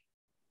him.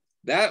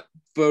 That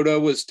photo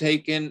was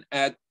taken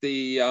at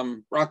the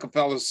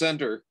Rockefeller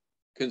Center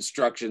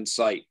construction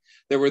site.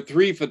 There were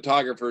 3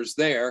 photographers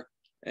there,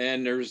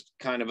 and there's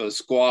kind of a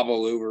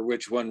squabble over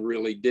which one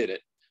really did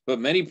it. But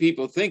many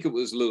people think it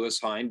was Lewis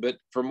Hine, but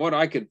from what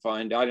I could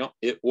find,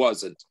 it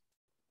wasn't.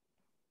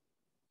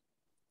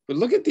 But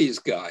look at these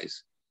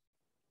guys.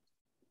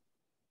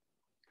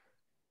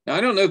 Now,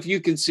 I don't know if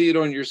you can see it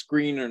on your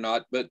screen or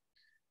not, but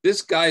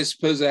this guy is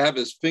supposed to have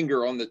his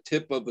finger on the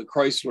tip of the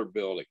Chrysler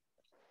building.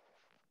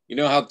 You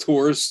know how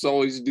tourists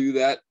always do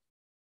that?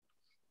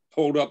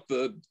 Hold up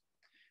the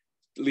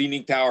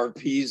Leaning Tower of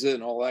Pisa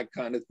and all that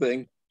kind of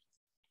thing.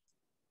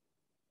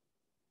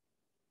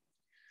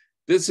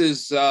 This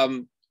is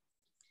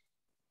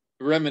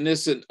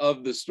reminiscent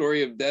of the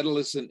story of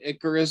Daedalus and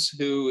Icarus,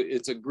 who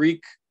it's a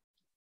Greek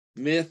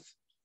myth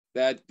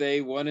that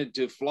they wanted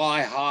to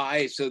fly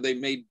high, so they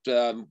made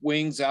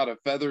wings out of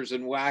feathers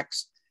and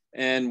wax.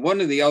 And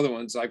one of the other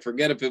ones, I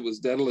forget if it was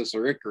Daedalus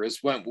or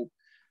Icarus, went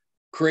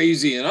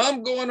crazy and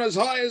I'm going as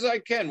high as I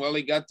can. Well,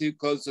 he got too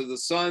close to the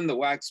sun, the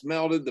wax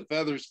melted, the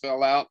feathers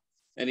fell out,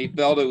 and he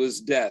fell to his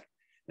death.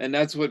 And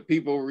that's what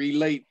people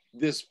relate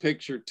this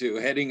picture to,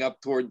 heading up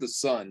toward the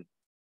sun.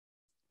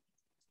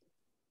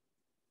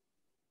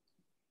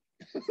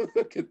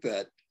 Look at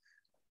that.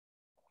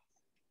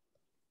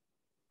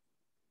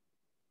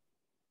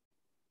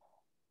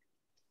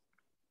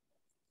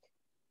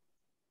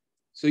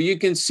 So you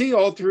can see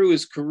all through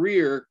his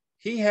career,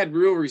 he had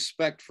real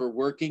respect for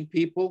working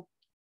people.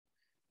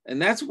 And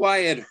that's why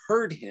it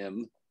hurt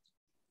him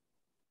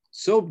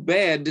so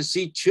bad to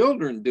see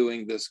children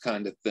doing this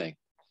kind of thing.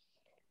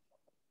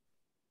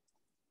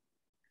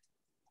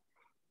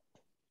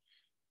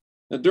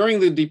 Now, during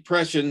the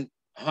Depression,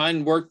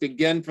 Hine worked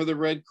again for the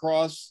Red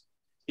Cross.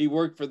 He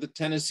worked for the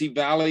Tennessee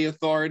Valley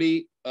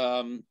Authority,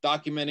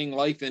 documenting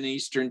life in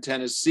Eastern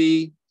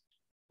Tennessee.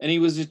 And he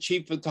was a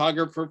chief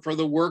photographer for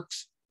the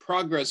Works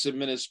Progress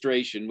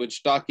Administration,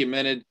 which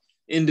documented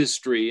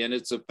industry and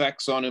its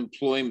effects on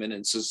employment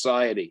and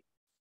society.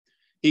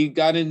 He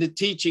got into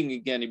teaching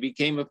again. He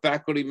became a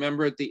faculty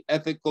member at the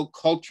Ethical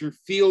Culture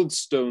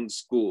Fieldstone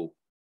School.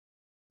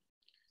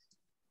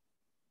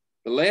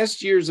 The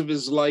last years of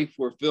his life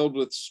were filled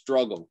with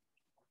struggle.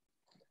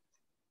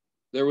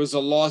 There was a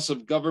loss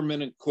of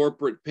government and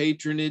corporate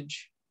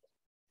patronage.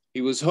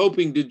 He was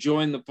hoping to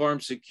join the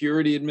Farm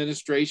Security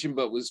Administration,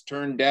 but was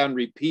turned down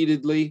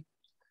repeatedly.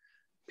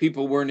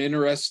 People weren't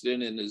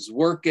interested in his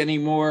work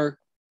anymore.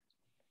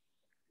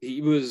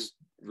 He was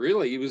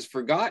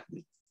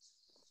forgotten,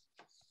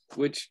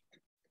 which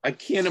I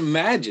can't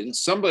imagine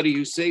somebody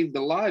who saved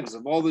the lives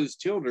of all those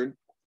children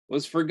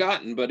was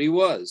forgotten, but he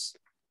was.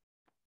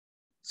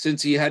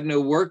 Since he had no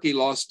work, he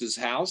lost his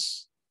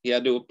house. He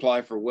had to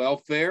apply for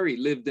welfare. He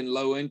lived in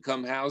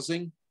low-income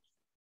housing.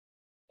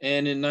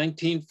 And in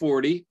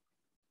 1940,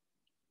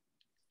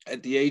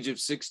 at the age of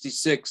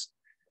 66,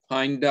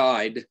 Hine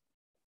died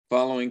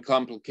following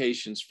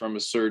complications from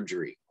a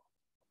surgery.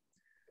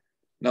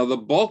 Now, the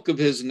bulk of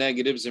his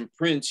negatives and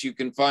prints you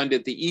can find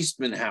at the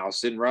Eastman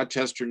House in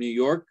Rochester, New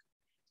York,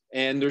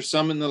 and there's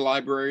some in the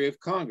Library of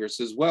Congress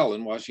as well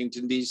in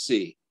Washington,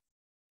 D.C.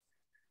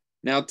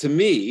 Now, to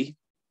me,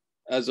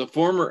 as a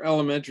former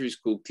elementary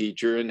school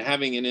teacher and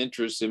having an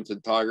interest in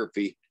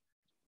photography,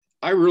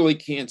 I really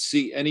can't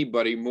see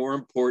anybody more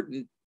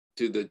important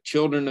to the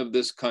children of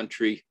this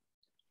country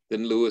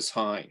than Lewis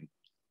Hine.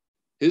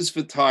 His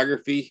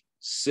photography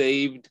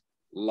saved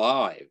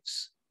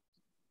lives.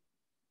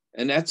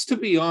 And that's to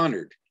be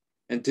honored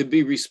and to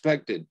be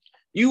respected.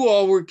 You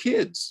all were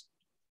kids.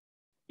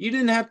 You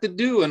didn't have to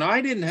do, and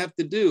I didn't have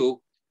to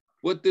do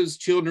what those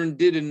children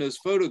did in those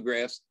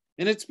photographs,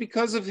 and it's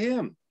because of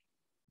him.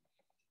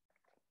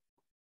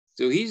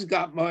 So he's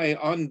got my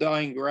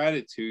undying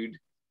gratitude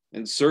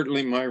and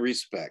certainly my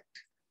respect.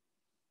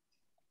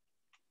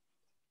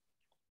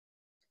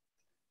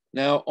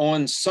 Now,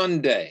 on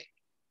Sunday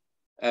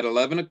at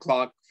 11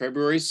 o'clock,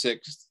 February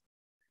 6th,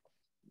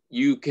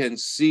 you can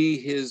see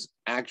his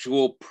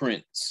actual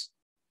prints.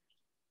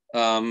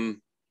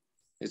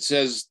 It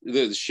says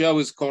the show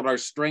is called Our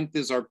Strength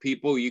is Our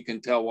People. You can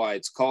tell why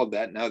it's called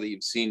that now that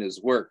you've seen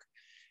his work.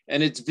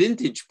 And it's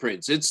vintage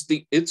prints.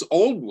 It's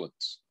old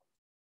ones,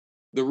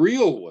 the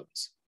real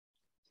ones.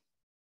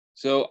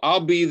 So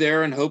I'll be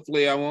there and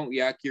hopefully I won't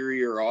yak your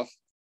ear off.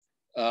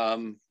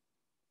 The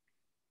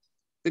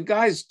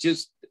guy's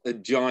just a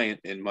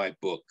giant in my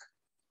book,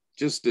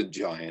 just a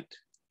giant.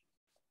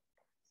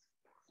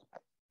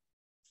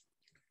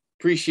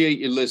 Appreciate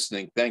you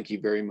listening. Thank you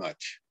very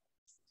much.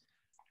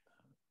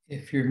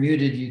 If you're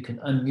muted, you can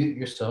unmute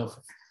yourself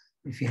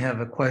if you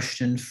have a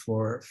question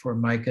for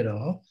Mike at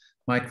all.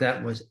 Mike,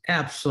 that was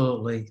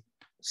absolutely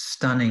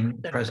stunning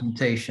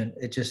presentation.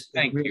 It just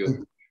Thank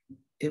you.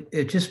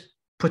 It just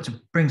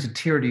brings a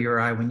tear to your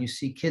eye when you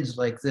see kids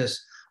like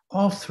this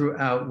all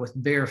throughout with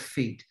bare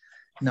feet.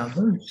 Now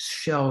those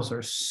shells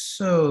are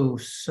so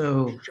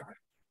sharp.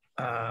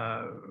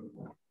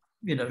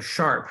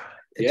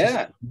 It's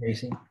just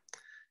amazing.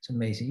 It's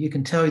amazing. You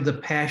can tell the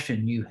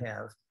passion you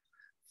have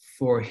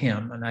for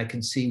him, and I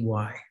can see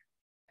why.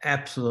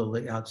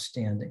 Absolutely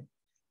outstanding.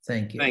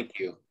 Thank you. Thank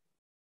you.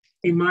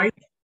 Hey,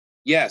 Mike.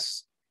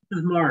 Yes. This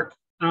is Mark.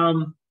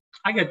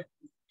 I got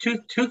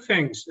two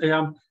things.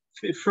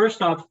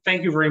 First off,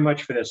 thank you very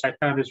much for this. I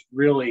found this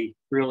really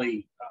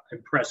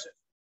impressive.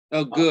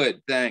 Oh,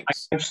 good.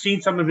 Thanks. I've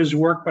seen some of his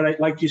work,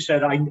 but like you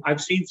said,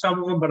 I've seen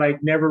some of them, but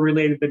I've never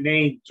related the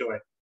name to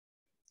it.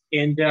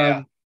 And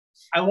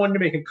I wanted to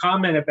make a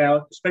comment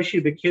about,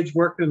 especially the kids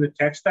working in the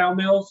textile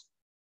mills.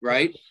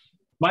 Right.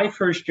 My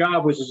first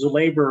job was as a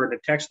laborer in a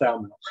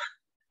textile mill.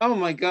 Oh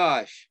my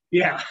gosh.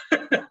 Yeah.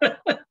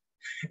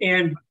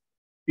 And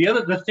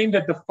the thing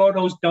that the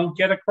photos don't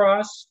get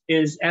across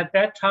is at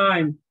that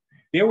time,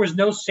 there was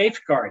no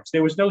safeguards.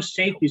 There was no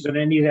safeties on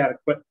any of that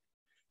equipment.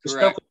 The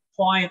stuff was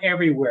flying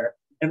everywhere.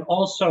 And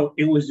also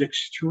it was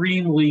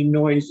extremely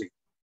noisy.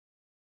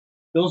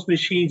 Those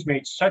machines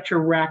made such a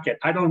racket.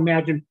 I would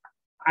imagine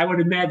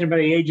by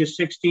the age of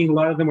 16, a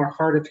lot of them are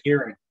hard of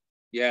hearing.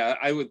 Yeah,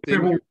 I would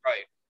think you're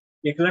right.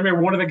 Yeah, because I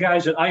remember one of the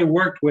guys that I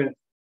worked with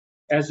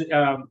as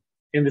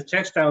in the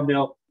textile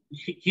mill,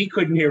 he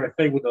couldn't hear a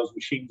thing with those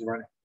machines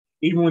running.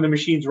 Even when the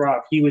machines were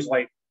off, he was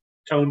like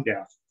tone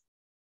deaf.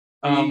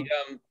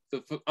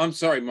 I'm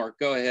sorry, Mark,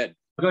 go ahead.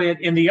 Go ahead.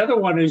 And the other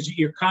one is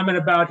your comment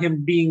about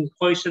him being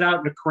hoisted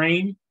out in a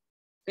crane.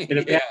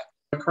 A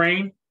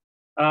crane.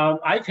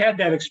 I've had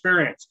that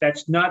experience.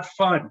 That's not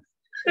fun.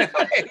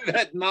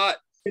 That's not.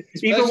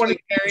 Even when to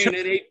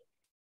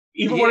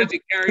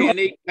carry an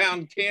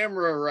 8-pound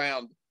camera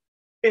around.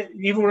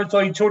 Even when it's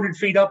only 200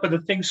 feet up and the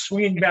thing's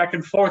swinging back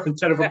and forth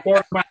instead of a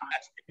quarter mile,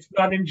 it's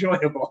not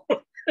enjoyable.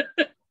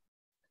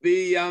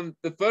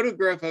 The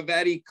photograph of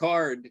Addie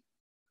Card,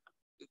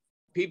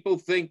 people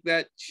think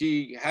that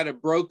she had a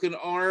broken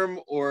arm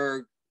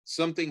or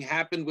something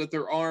happened with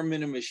her arm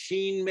in a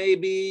machine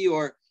maybe,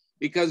 or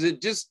because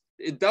it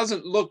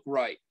doesn't look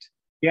right.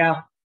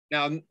 Yeah.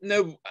 Now,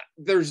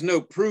 there's no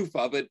proof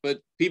of it,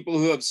 but people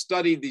who have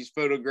studied these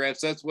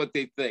photographs, that's what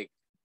they think.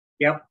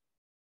 Yep.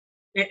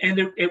 And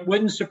it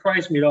wouldn't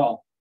surprise me at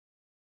all.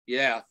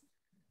 Yeah.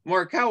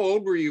 Mark, how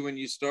old were you when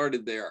you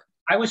started there?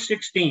 I was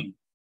 16.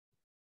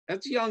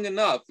 That's young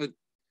enough.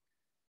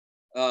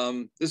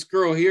 This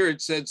girl here, it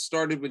said,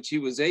 started when she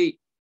was 8.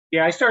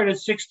 Yeah, I started at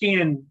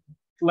 16 and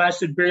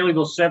lasted barely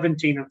till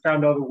 17 and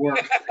found other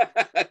work.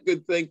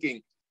 Good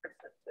thinking.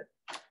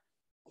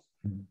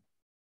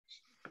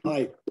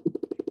 Hi.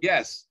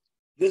 Yes.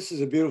 This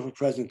is a beautiful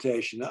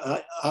presentation.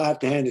 I have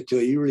to hand it to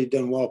you. You really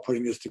done well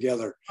putting this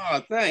together.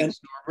 Oh, thanks,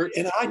 Norbert.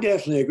 And I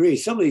definitely agree.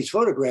 Some of these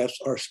photographs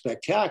are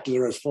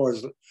spectacular as far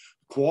as the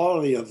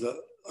quality of the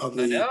I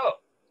know.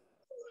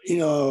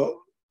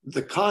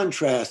 The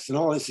contrast and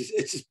all this.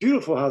 It's just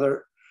beautiful how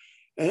they're,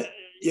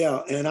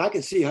 and I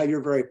can see how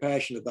you're very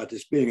passionate about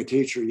this being a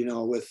teacher,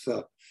 with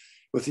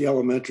the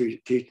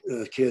elementary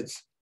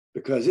kids,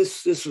 because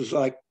this was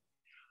like,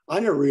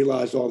 I never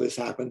realized all this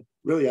happened.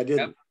 Really, I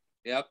didn't.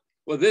 Yep.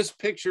 Well, this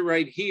picture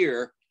right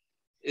here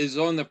is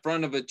on the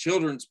front of a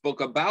children's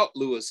book about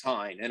Lewis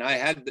Hine, and I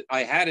had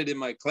it in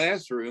my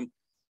classroom,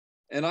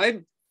 and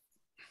I'd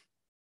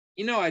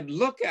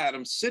look at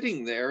him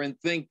sitting there and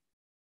think,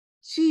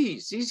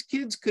 geez, these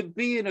kids could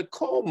be in a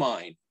coal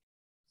mine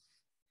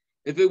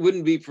if it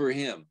wouldn't be for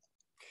him.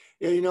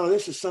 Yeah,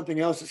 this is something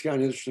else that's kind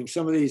of interesting.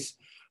 Some of these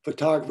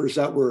photographers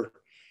that were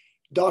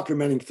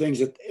documenting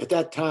things at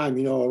that time,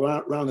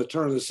 around the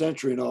turn of the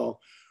century and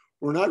all,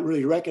 were not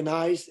really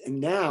recognized.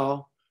 And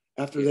now,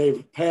 after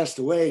they've passed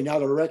away, now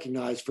they're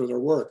recognized for their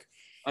work.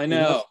 I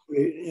know.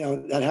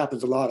 That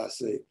happens a lot, I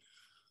see.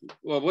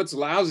 Well, what's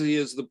lousy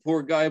is the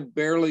poor guy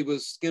barely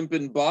was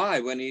skimping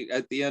by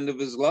at the end of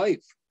his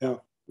life.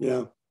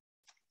 Yeah.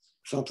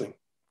 Something.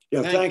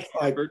 Yeah, thanks.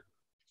 Robert.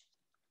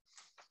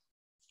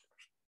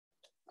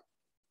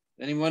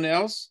 Anyone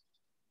else?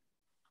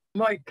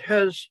 Mike,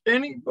 do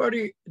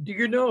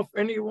you know if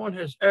anyone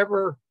has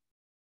ever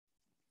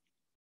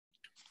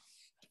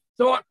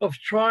thought of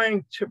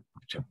trying to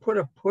put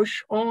a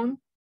push on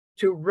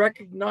to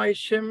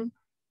recognize him,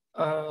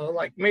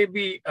 like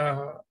maybe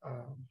a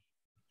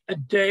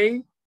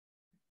day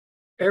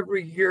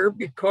every year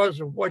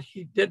because of what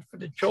he did for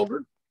the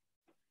children?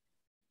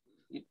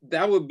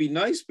 That would be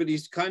nice, but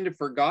he's kind of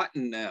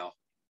forgotten now.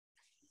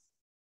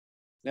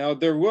 Now,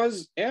 there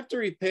was,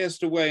 after he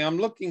passed away, I'm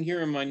looking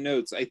here in my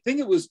notes, I think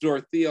it was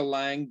Dorothea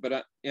Lang,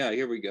 but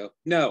here we go.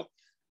 No,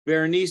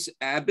 Berenice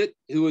Abbott,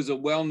 who was a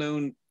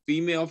well-known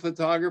female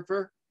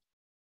photographer,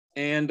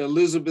 and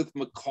Elizabeth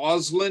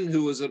McCausland,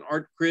 who was an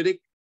art critic.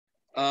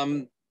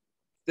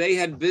 They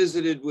had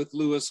visited with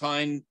Lewis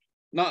Hine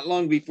not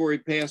long before he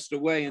passed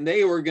away, and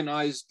they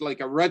organized like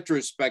a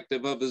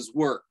retrospective of his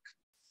work.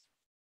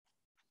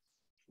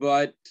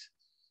 But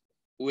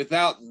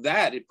without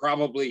that,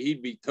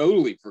 he'd be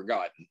totally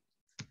forgotten.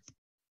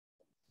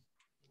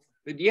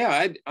 But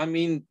yeah, I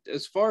mean,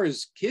 as far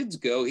as kids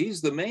go,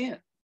 he's the man.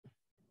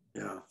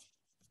 Yeah.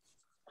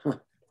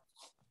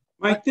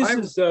 Mike, this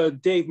is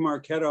Dave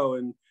Marchetto,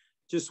 and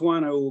just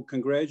want to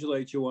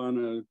congratulate you on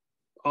an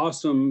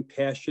awesome,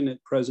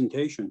 passionate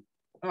presentation.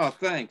 Oh,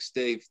 thanks,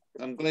 Dave.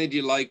 I'm glad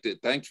you liked it.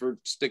 Thanks for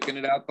sticking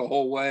it out the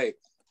whole way.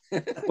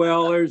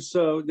 Well,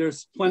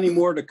 there's plenty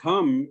more to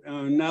come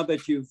now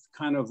that you've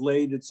kind of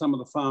laid some of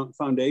the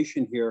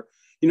foundation here.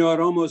 You know,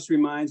 it almost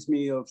reminds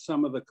me of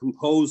some of the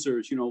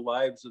composers, you know,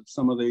 lives of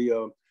some of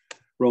the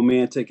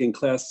romantic and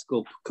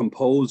classical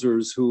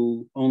composers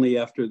who only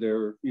after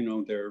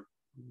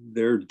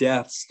their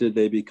deaths did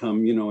they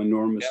become, you know,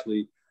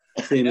 enormously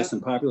famous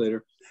and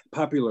popular.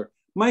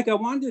 Mike, I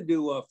wanted to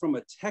do from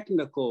a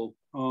technical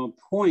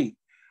point,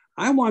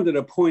 I wanted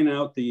to point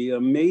out the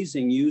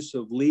amazing use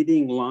of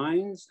leading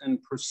lines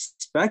and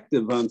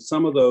perspective on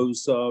some of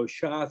those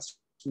shots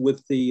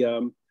with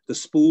the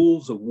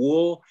spools of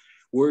wool,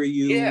 where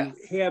you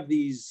have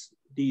these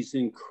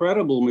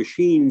incredible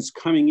machines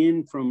coming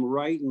in from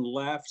right and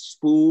left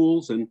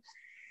spools, and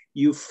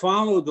you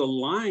follow the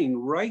line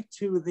right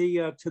to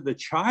the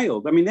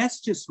child. I mean, that's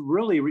just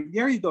really,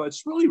 there you go.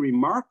 It's really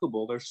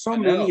remarkable. There's so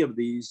many of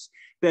these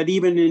that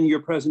even in your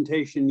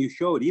presentation you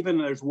showed. Even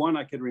there's one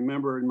I could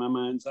remember in my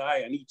mind's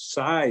eye on each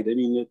side. I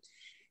mean,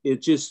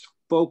 it just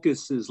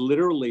focuses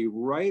literally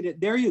right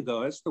at, there you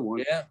go, that's the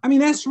one. Yeah. I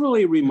mean, that's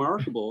really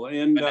remarkable.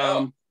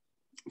 And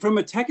from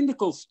a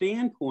technical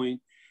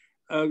standpoint,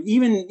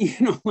 even, you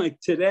know,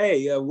 like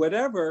today,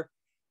 whatever,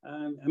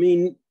 I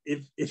mean,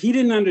 if he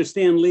didn't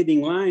understand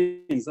leading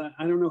lines, I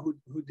don't know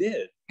who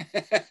did.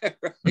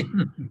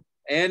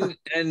 Right.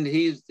 And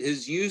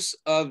his use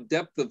of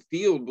depth of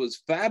field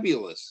was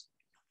fabulous.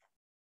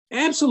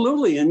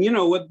 Absolutely. And, you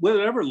know,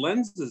 whatever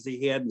lenses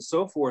he had and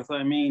so forth,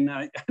 I mean,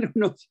 I don't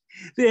know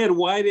if they had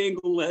wide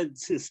angle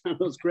lenses on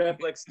those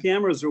Graflex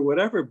cameras or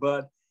whatever,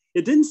 but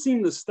it didn't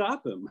seem to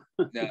stop him.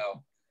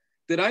 No.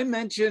 Did I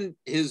mention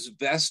his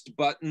vest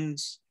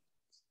buttons?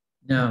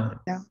 No.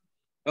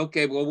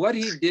 Okay, well, what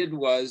he did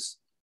was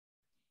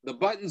the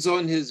buttons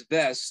on his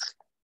vest,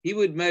 he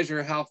would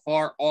measure how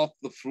far off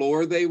the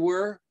floor they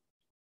were.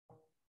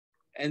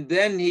 And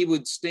then he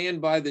would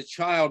stand by the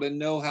child and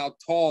know how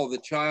tall the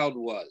child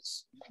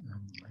was. Oh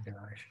my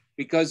gosh.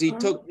 Because he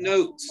took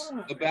notes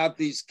about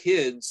these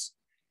kids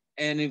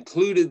and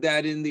included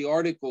that in the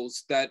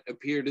articles that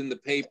appeared in the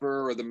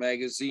paper or the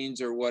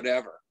magazines or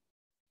whatever.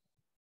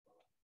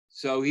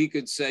 So he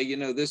could say, you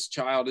know, this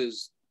child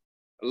is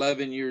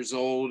 11 years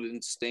old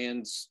and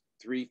stands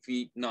 3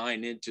 feet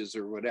 9 inches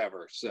or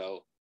whatever.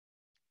 So,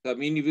 I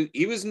mean,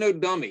 he was no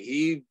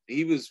dummy.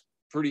 He was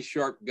a pretty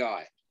sharp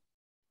guy.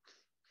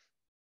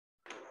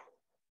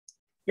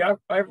 Yeah,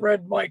 I've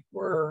read, Mike,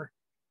 where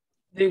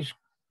these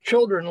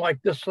children,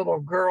 like this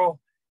little girl,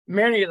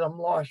 many of them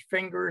lost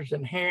fingers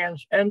and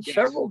hands, and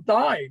several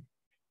died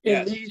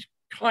in these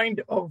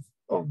kind of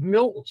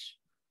mills.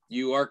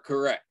 You are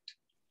correct.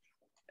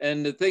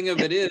 And the thing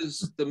of it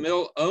is, the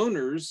mill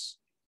owners,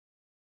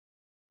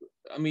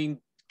 I mean,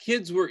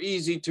 kids were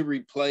easy to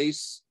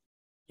replace.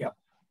 Yep.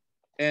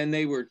 And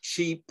they were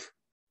cheap,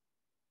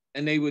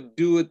 and they would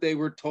do what they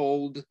were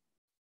told.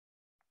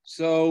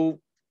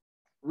 So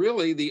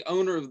really, the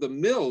owner of the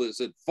mill is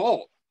at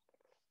fault.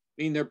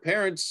 I mean, their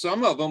parents,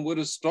 some of them would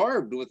have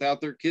starved without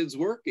their kids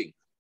working.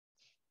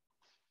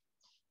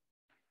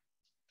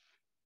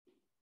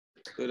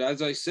 But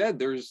as I said,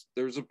 there's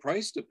a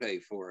price to pay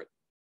for it.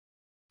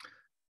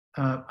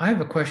 I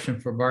have a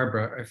question for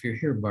Barbara, if you're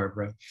here,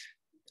 Barbara.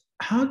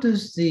 How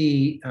does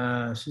the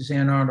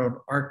Suzanne Arnold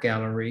Art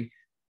Gallery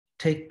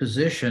take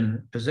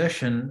possession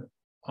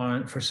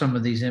for some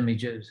of these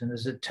images? And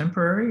is it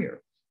temporary,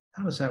 or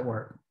how does that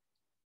work?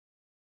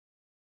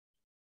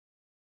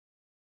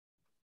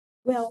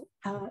 Well,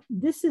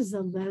 this is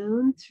a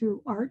loan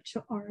through Art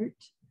to Art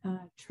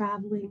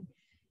traveling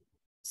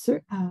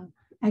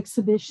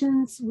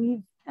exhibitions.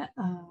 We've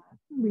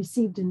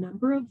received a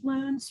number of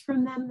loans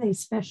from them. They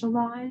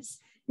specialize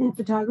in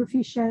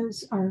photography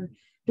shows. Our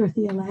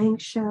Dorothea Lange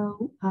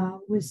show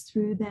was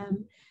through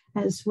them,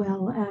 as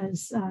well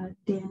as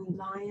Danny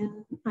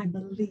Lyon, I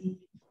believe.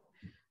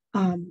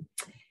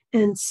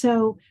 And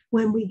so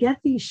when we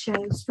get these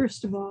shows,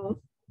 first of all,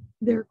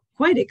 they're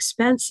quite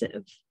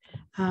expensive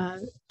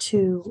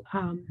to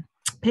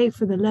pay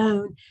for the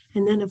loan.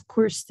 And then of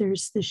course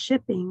there's the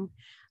shipping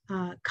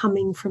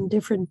coming from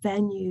different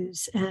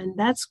venues, and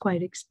that's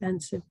quite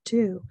expensive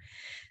too.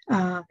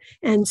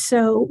 And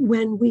so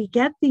when we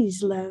get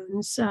these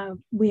loans,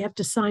 we have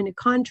to sign a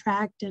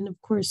contract, and of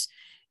course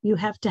you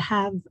have to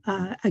have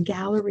a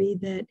gallery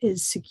that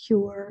is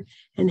secure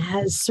and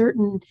has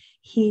certain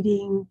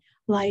heating,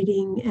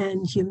 lighting,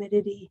 and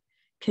humidity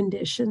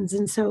conditions.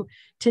 And so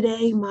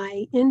today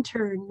my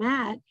intern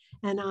Matt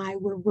and I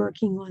were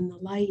working on the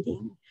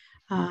lighting.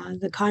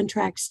 The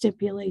contract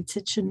stipulates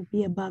it shouldn't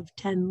be above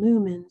 10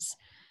 lumens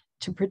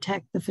to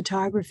protect the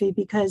photography,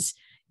 because,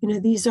 you know,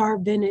 these are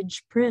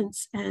vintage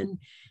prints and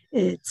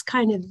it's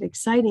kind of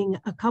exciting.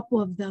 A couple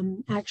of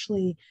them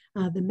actually,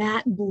 the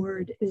mat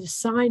board is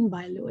signed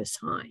by Lewis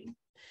Hine.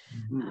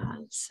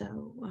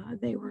 So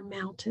they were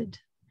mounted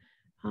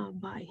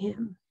by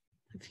him,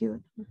 a few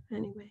of them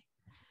anyway.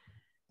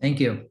 Thank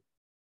you.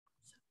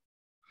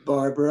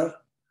 Barbara?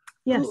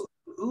 Yes.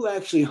 Who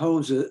actually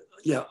owns it?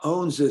 Yeah,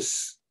 owns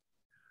this,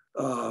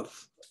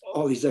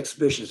 all these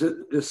exhibitions,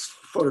 this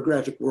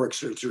photographic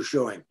works that you're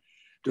showing?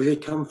 Do they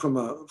come from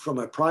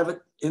a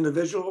private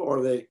individual, or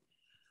are they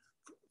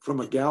from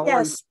a gallery?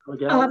 Yes,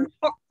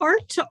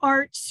 art to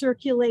art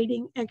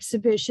circulating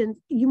exhibitions.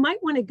 You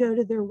might want to go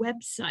to their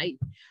website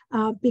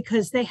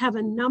because they have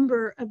a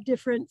number of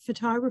different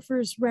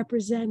photographers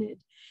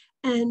represented,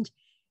 and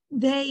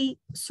they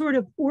sort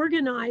of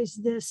organize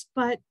this,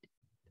 but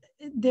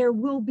there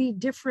will be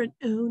different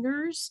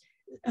owners.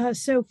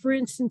 So for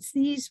instance,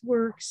 these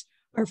works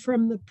are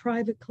from the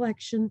private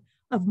collection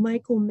of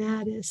Michael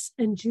Mattis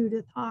and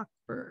Judith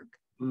Hochberg.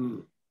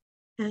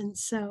 And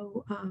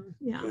so,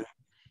 yeah.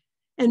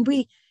 And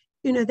we,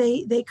 you know,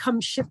 they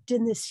come shipped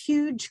in this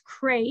huge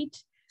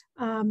crate.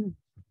 And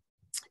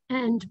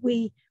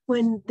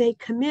when they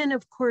come in,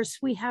 of course,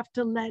 we have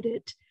to let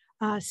it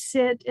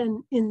sit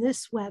in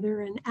this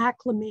weather and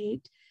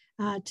acclimate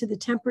to the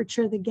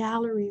temperature of the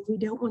gallery. We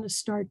don't want to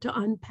start to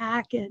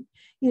unpack it,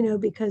 you know,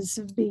 because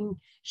of being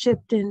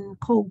shipped in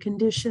cold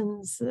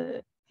conditions.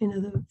 You know,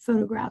 the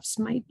photographs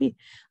might be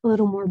a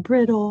little more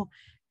brittle.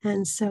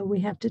 And so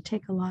we have to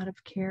take a lot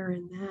of care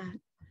in that.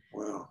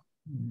 Wow.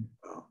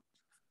 Wow.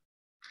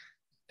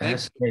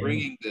 Thanks for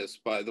bringing this,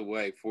 by the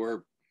way,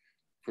 for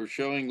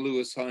showing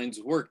Lewis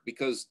Hine's work,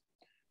 because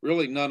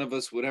really none of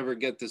us would ever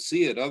get to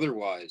see it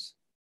otherwise.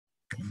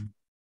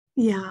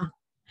 Yeah.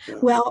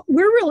 Well,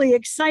 we're really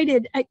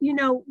excited. You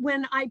know,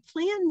 when I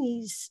plan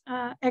these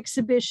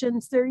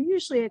exhibitions, they're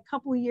usually a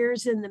couple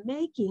years in the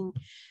making.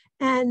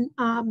 And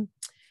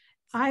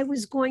I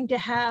was going to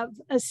have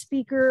a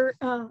speaker,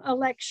 a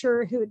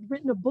lecturer who had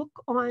written a book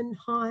on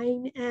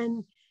Hine,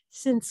 and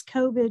since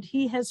COVID,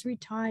 he has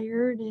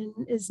retired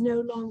and is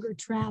no longer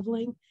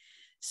traveling.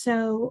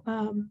 So,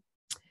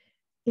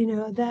 you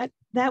know,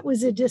 that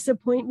was a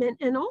disappointment.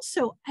 And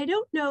also, I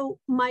don't know,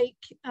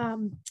 Mike,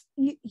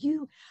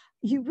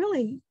 you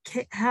really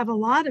have a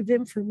lot of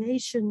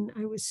information.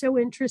 I was so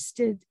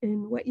interested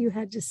in what you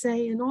had to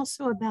say, and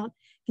also about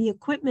the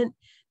equipment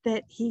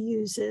that he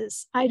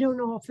uses. I don't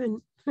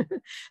often,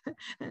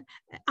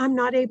 I'm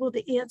not able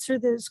to answer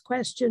those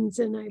questions,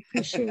 and I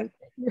appreciate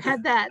that you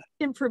had that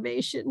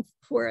information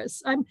for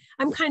us.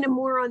 I'm kind of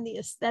more on the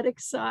aesthetic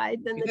side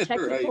than the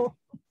technical.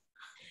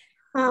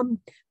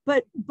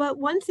 Right. But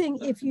one thing,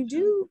 if you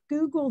do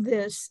Google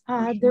this,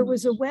 there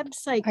was a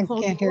website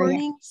called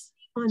Mornings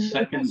on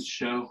Second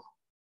show.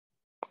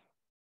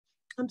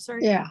 I'm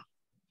sorry. Yeah.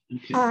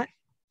 Okay.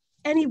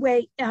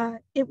 Anyway,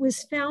 it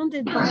was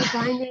founded by a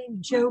guy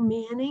named Joe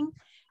Manning,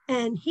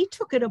 and he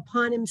took it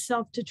upon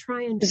himself to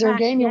try and track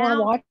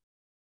down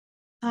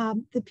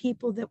the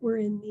people that were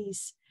in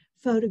these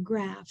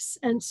photographs.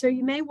 And so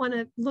you may want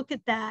to look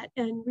at that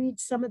and read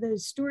some of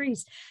those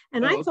stories.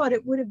 And I thought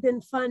it would have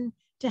been fun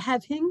to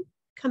have him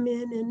come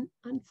in, and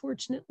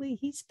unfortunately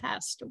he's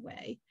passed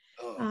away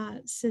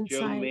since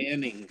Joe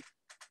Manning.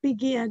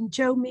 Began.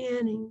 Joe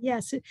Manning,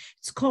 yes.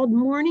 It's called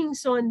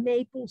Mornings on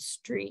Maple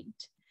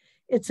Street.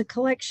 It's a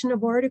collection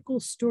of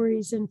articles,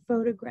 stories, and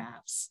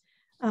photographs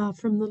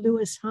from the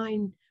Lewis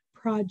Hine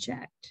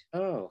project.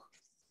 Oh.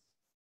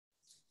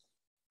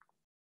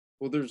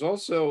 Well, there's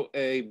also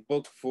a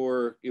book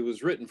it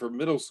was written for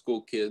middle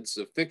school kids,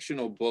 a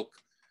fictional book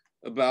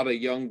about a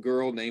young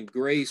girl named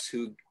Grace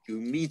who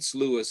meets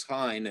Lewis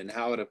Hine and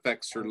how it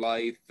affects her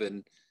life.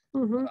 And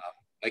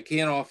I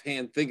can't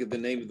offhand think of the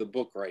name of the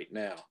book right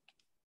now,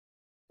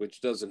 which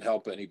doesn't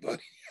help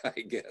anybody,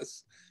 I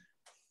guess.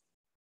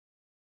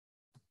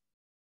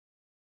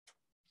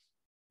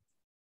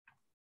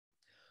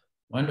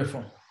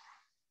 Wonderful.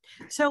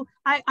 So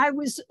I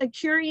was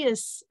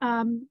curious,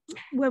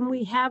 when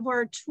we have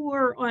our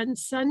tour on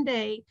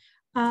Sunday,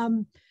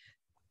 I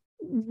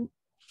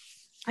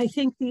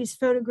think these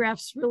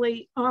photographs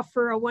really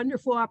offer a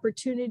wonderful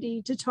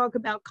opportunity to talk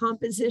about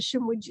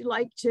composition. Would you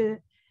like to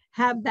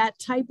have that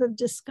type of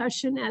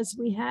discussion as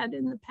we had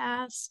in the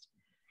past?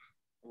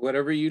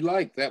 Whatever you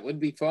like, that would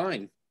be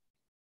fine.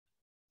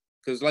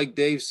 Because like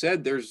Dave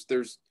said, there's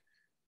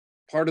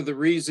part of the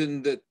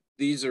reason that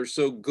these are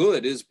so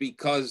good is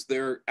because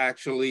they're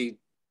actually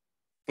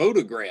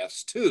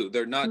photographs too.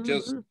 They're not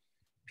just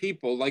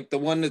people, like the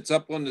one that's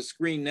up on the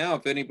screen now,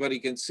 if anybody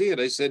can see it.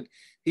 I said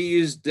he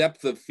used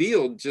depth of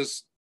field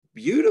just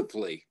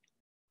beautifully.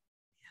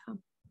 Yeah.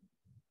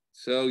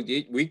 So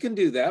we can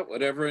do that,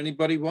 whatever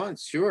anybody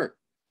wants, sure.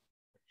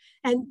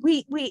 And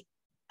we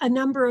a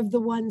number of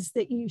the ones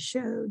that you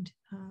showed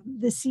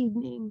this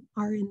evening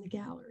are in the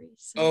gallery.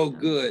 So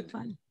good.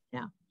 Fun.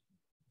 Yeah.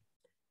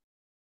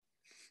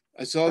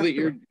 I saw that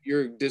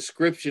your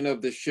description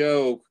of the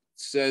show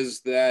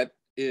says that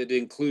it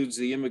includes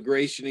the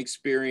immigration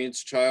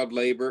experience, child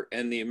labor,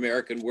 and the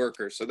American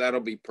worker. So that'll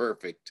be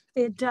perfect.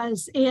 It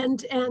does, and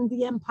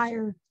the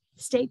Empire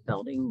State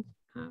Building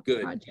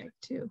Good. project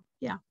too.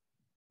 Yeah.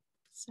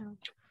 So,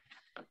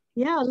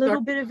 yeah, a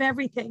little bit of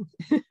everything.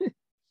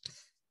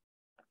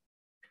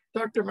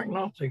 Dr.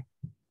 McNulty.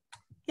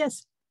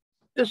 Yes.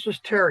 This is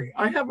Terry.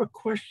 I have a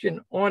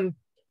question on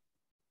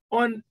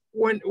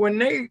when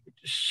they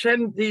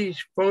send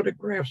these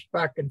photographs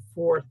back and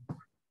forth.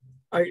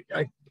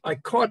 I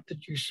caught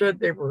that you said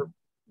they were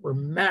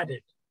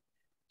matted.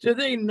 Do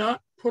they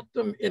not put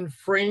them in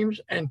frames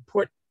and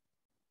put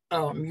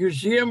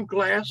museum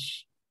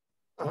glass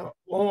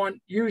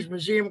use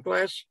museum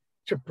glass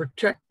to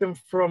protect them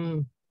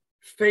from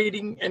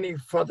fading any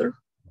further?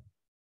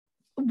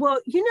 Well,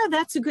 you know,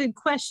 that's a good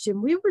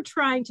question. We were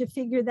trying to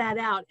figure that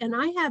out, and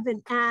I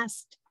haven't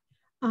asked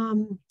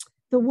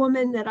the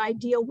woman that I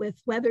deal with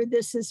whether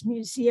this is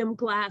museum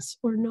glass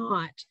or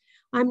not.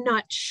 I'm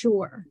not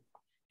sure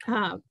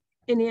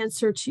in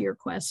answer to your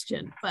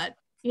question, but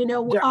you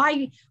know,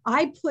 yeah.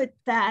 I put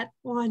that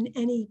on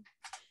any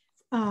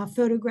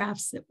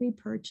photographs that we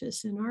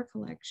purchase in our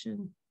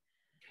collection.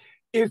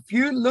 If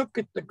you look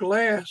at the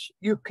glass,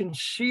 you can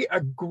see a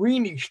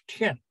greenish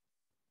tint.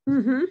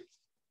 Mm-hmm.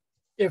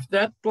 If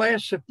that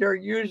glass that they're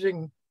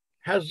using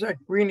has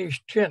that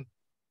greenish tint,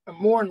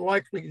 more than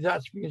likely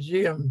that's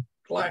museum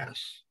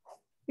glass.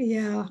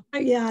 Yeah,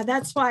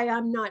 that's why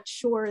I'm not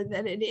sure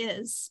that it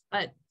is,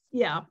 but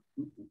yeah,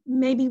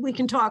 maybe we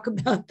can talk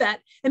about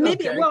that. And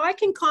maybe, okay. Well, I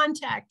can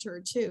contact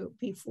her too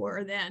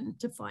before then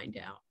to find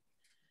out.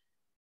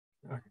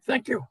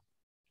 Thank you.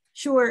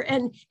 Sure,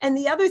 and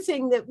the other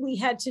thing that we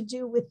had to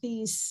do with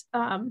these,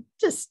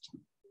 just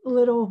a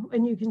little,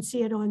 and you can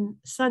see it on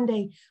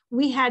Sunday,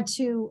 we had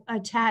to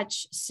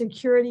attach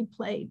security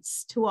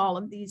plates to all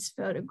of these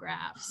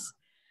photographs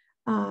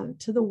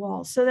to the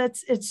wall. So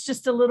it's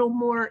just a little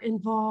more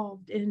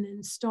involved in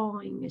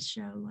installing a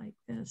show like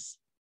this.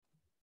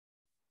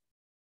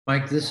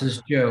 Mike, this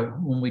is Joe.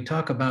 When we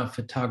talk about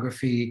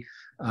photography,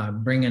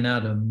 bringing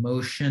out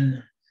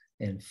emotion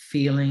and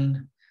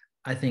feeling,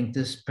 I think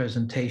this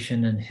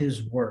presentation and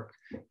his work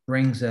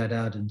brings that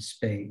out in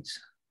spades.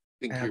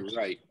 I think you're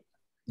right.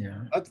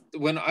 Yeah.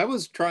 When I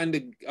was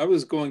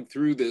going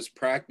through this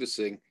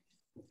practicing,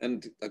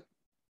 and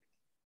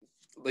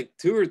like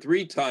 2 or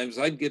 3 times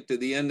I'd get to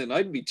the end and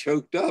I'd be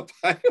choked up.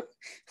 I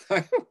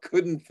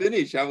couldn't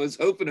finish. I was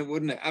hoping it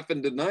wouldn't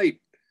happen tonight.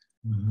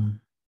 Mm-hmm.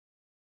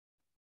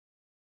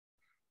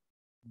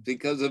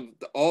 Because of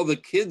all the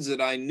kids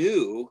that I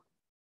knew.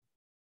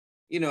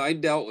 You know, I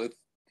dealt with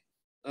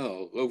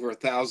over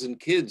 1,000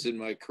 kids in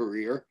my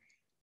career,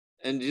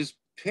 and just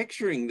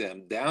picturing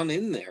them down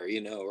in there, you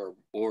know,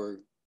 or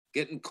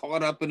getting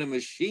caught up in a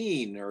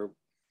machine, or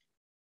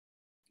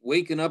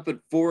waking up at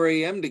 4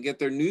 a.m. to get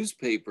their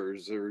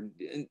newspapers, and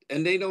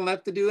they don't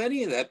have to do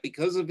any of that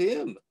because of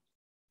him.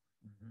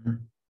 Mm-hmm.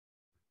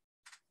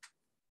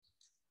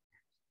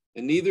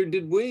 And neither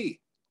did we.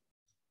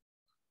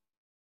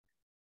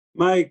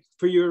 Mike,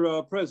 for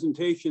your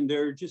presentation,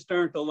 there just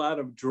aren't a lot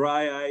of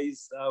dry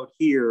eyes out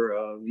here.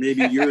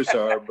 Maybe yours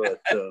are, but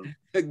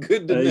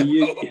good to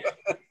know.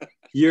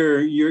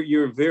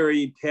 You're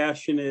very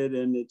passionate,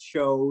 and it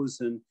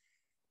shows, and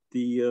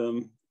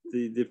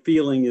the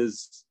feeling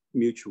is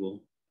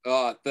mutual.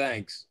 Oh,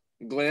 thanks.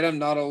 I'm glad I'm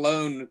not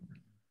alone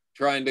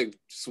trying to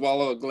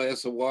swallow a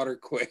glass of water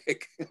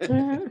quick.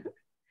 Mm-hmm.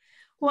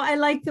 Well, I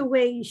like the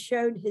way he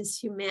showed his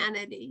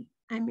humanity.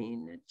 I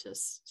mean,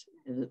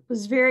 it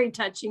was very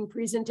touching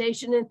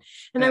presentation.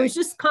 And I was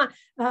just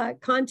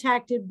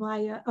contacted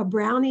by a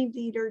Brownie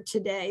leader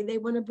today. They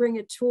want to bring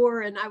a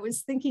tour. And I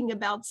was thinking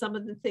about some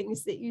of the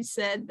things that you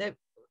said that,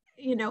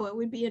 you know, it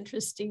would be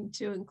interesting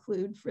to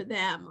include for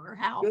them, or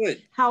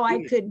how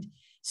I could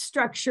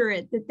structure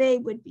it that they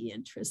would be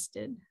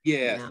interested.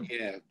 Yeah.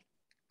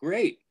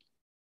 Great.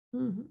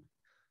 Mm-hmm.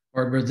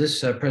 Barbara,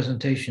 this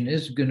presentation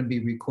is going to be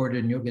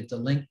recorded, and you'll get the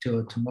link to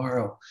it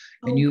tomorrow.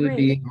 And you would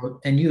be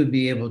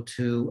able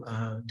to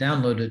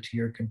download it to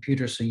your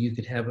computer, so you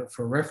could have it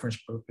for reference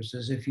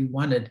purposes if you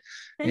wanted.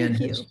 Thank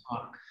you.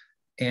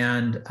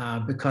 And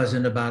because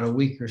in about a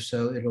week or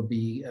so, it'll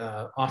be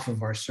off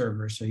of our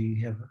server, so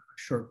you have a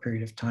short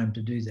period of time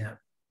to do that.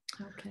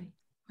 Okay.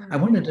 I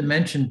wanted to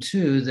mention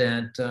too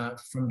that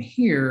from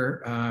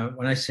here,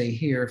 when I say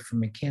here,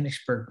 from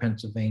Mechanicsburg,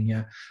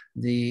 Pennsylvania,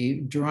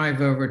 the drive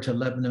over to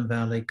Lebanon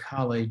Valley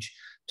College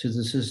to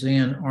the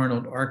Suzanne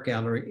Arnold Art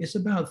Gallery is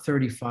about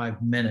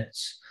 35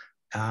 minutes.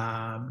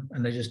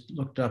 And I just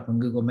looked up on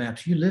Google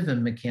Maps. You live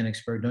in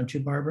Mechanicsburg, don't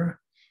you, Barbara?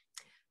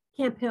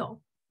 Camp Hill.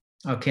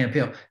 Oh, Camp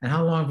Hill. And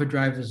how long of a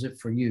drive is it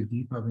for you?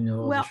 You probably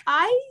know all Well,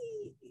 I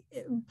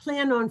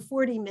plan on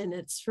 40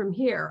 minutes from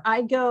here.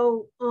 I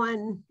go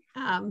on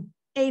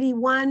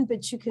 81,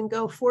 but you can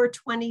go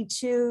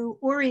 422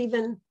 or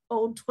even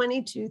Old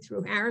 22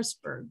 through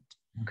Harrisburg.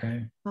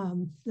 Okay.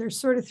 There's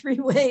sort of 3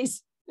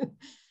 ways.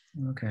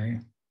 Okay,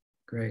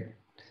 great.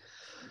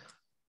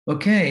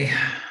 Okay,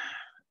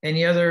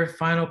 any other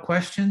final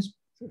questions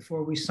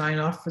before we sign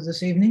off for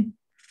this evening?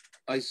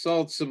 I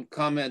saw some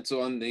comments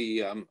on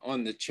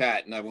the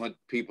chat, and I want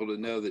people to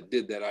know that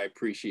did that. I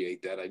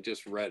appreciate that. I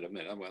just read them,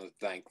 and I want to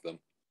thank them.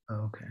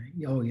 Okay.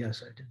 Oh,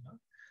 yes, I did not.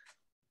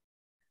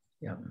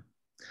 Yeah.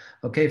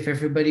 Okay, if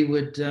everybody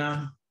would,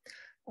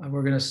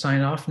 we're going to sign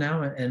off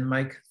now. And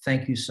Mike,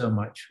 thank you so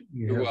much.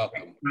 You're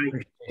welcome.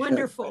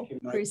 Wonderful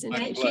My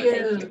presentation.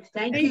 pleasure.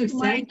 Thank you.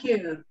 Thank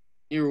you.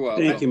 You're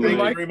welcome. Thank you, Thank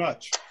Mike. you very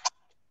much.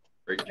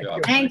 Great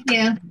job. Thank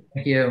you.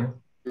 Thank you. You're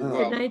Good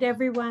welcome. night,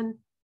 everyone.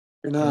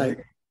 Good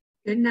night.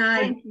 Good night.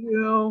 Thank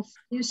you.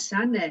 See you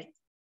Sunday.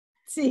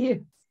 See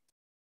you.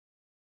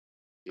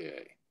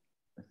 Yay.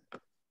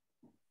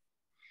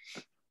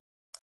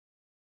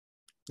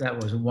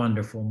 That was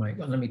wonderful, Mike.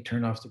 Let me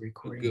turn off the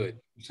recording. Good.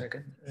 For a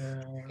second.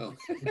 Oh.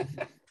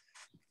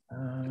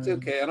 It's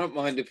okay. I don't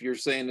mind if you're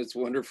saying it's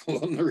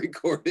wonderful on the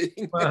recording.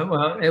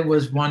 Well, it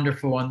was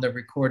wonderful on the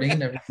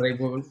recording. Everybody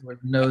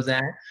would know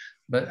that.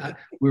 But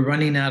we're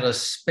running out of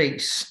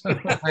space. So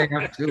I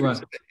have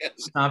to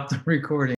stop the recording.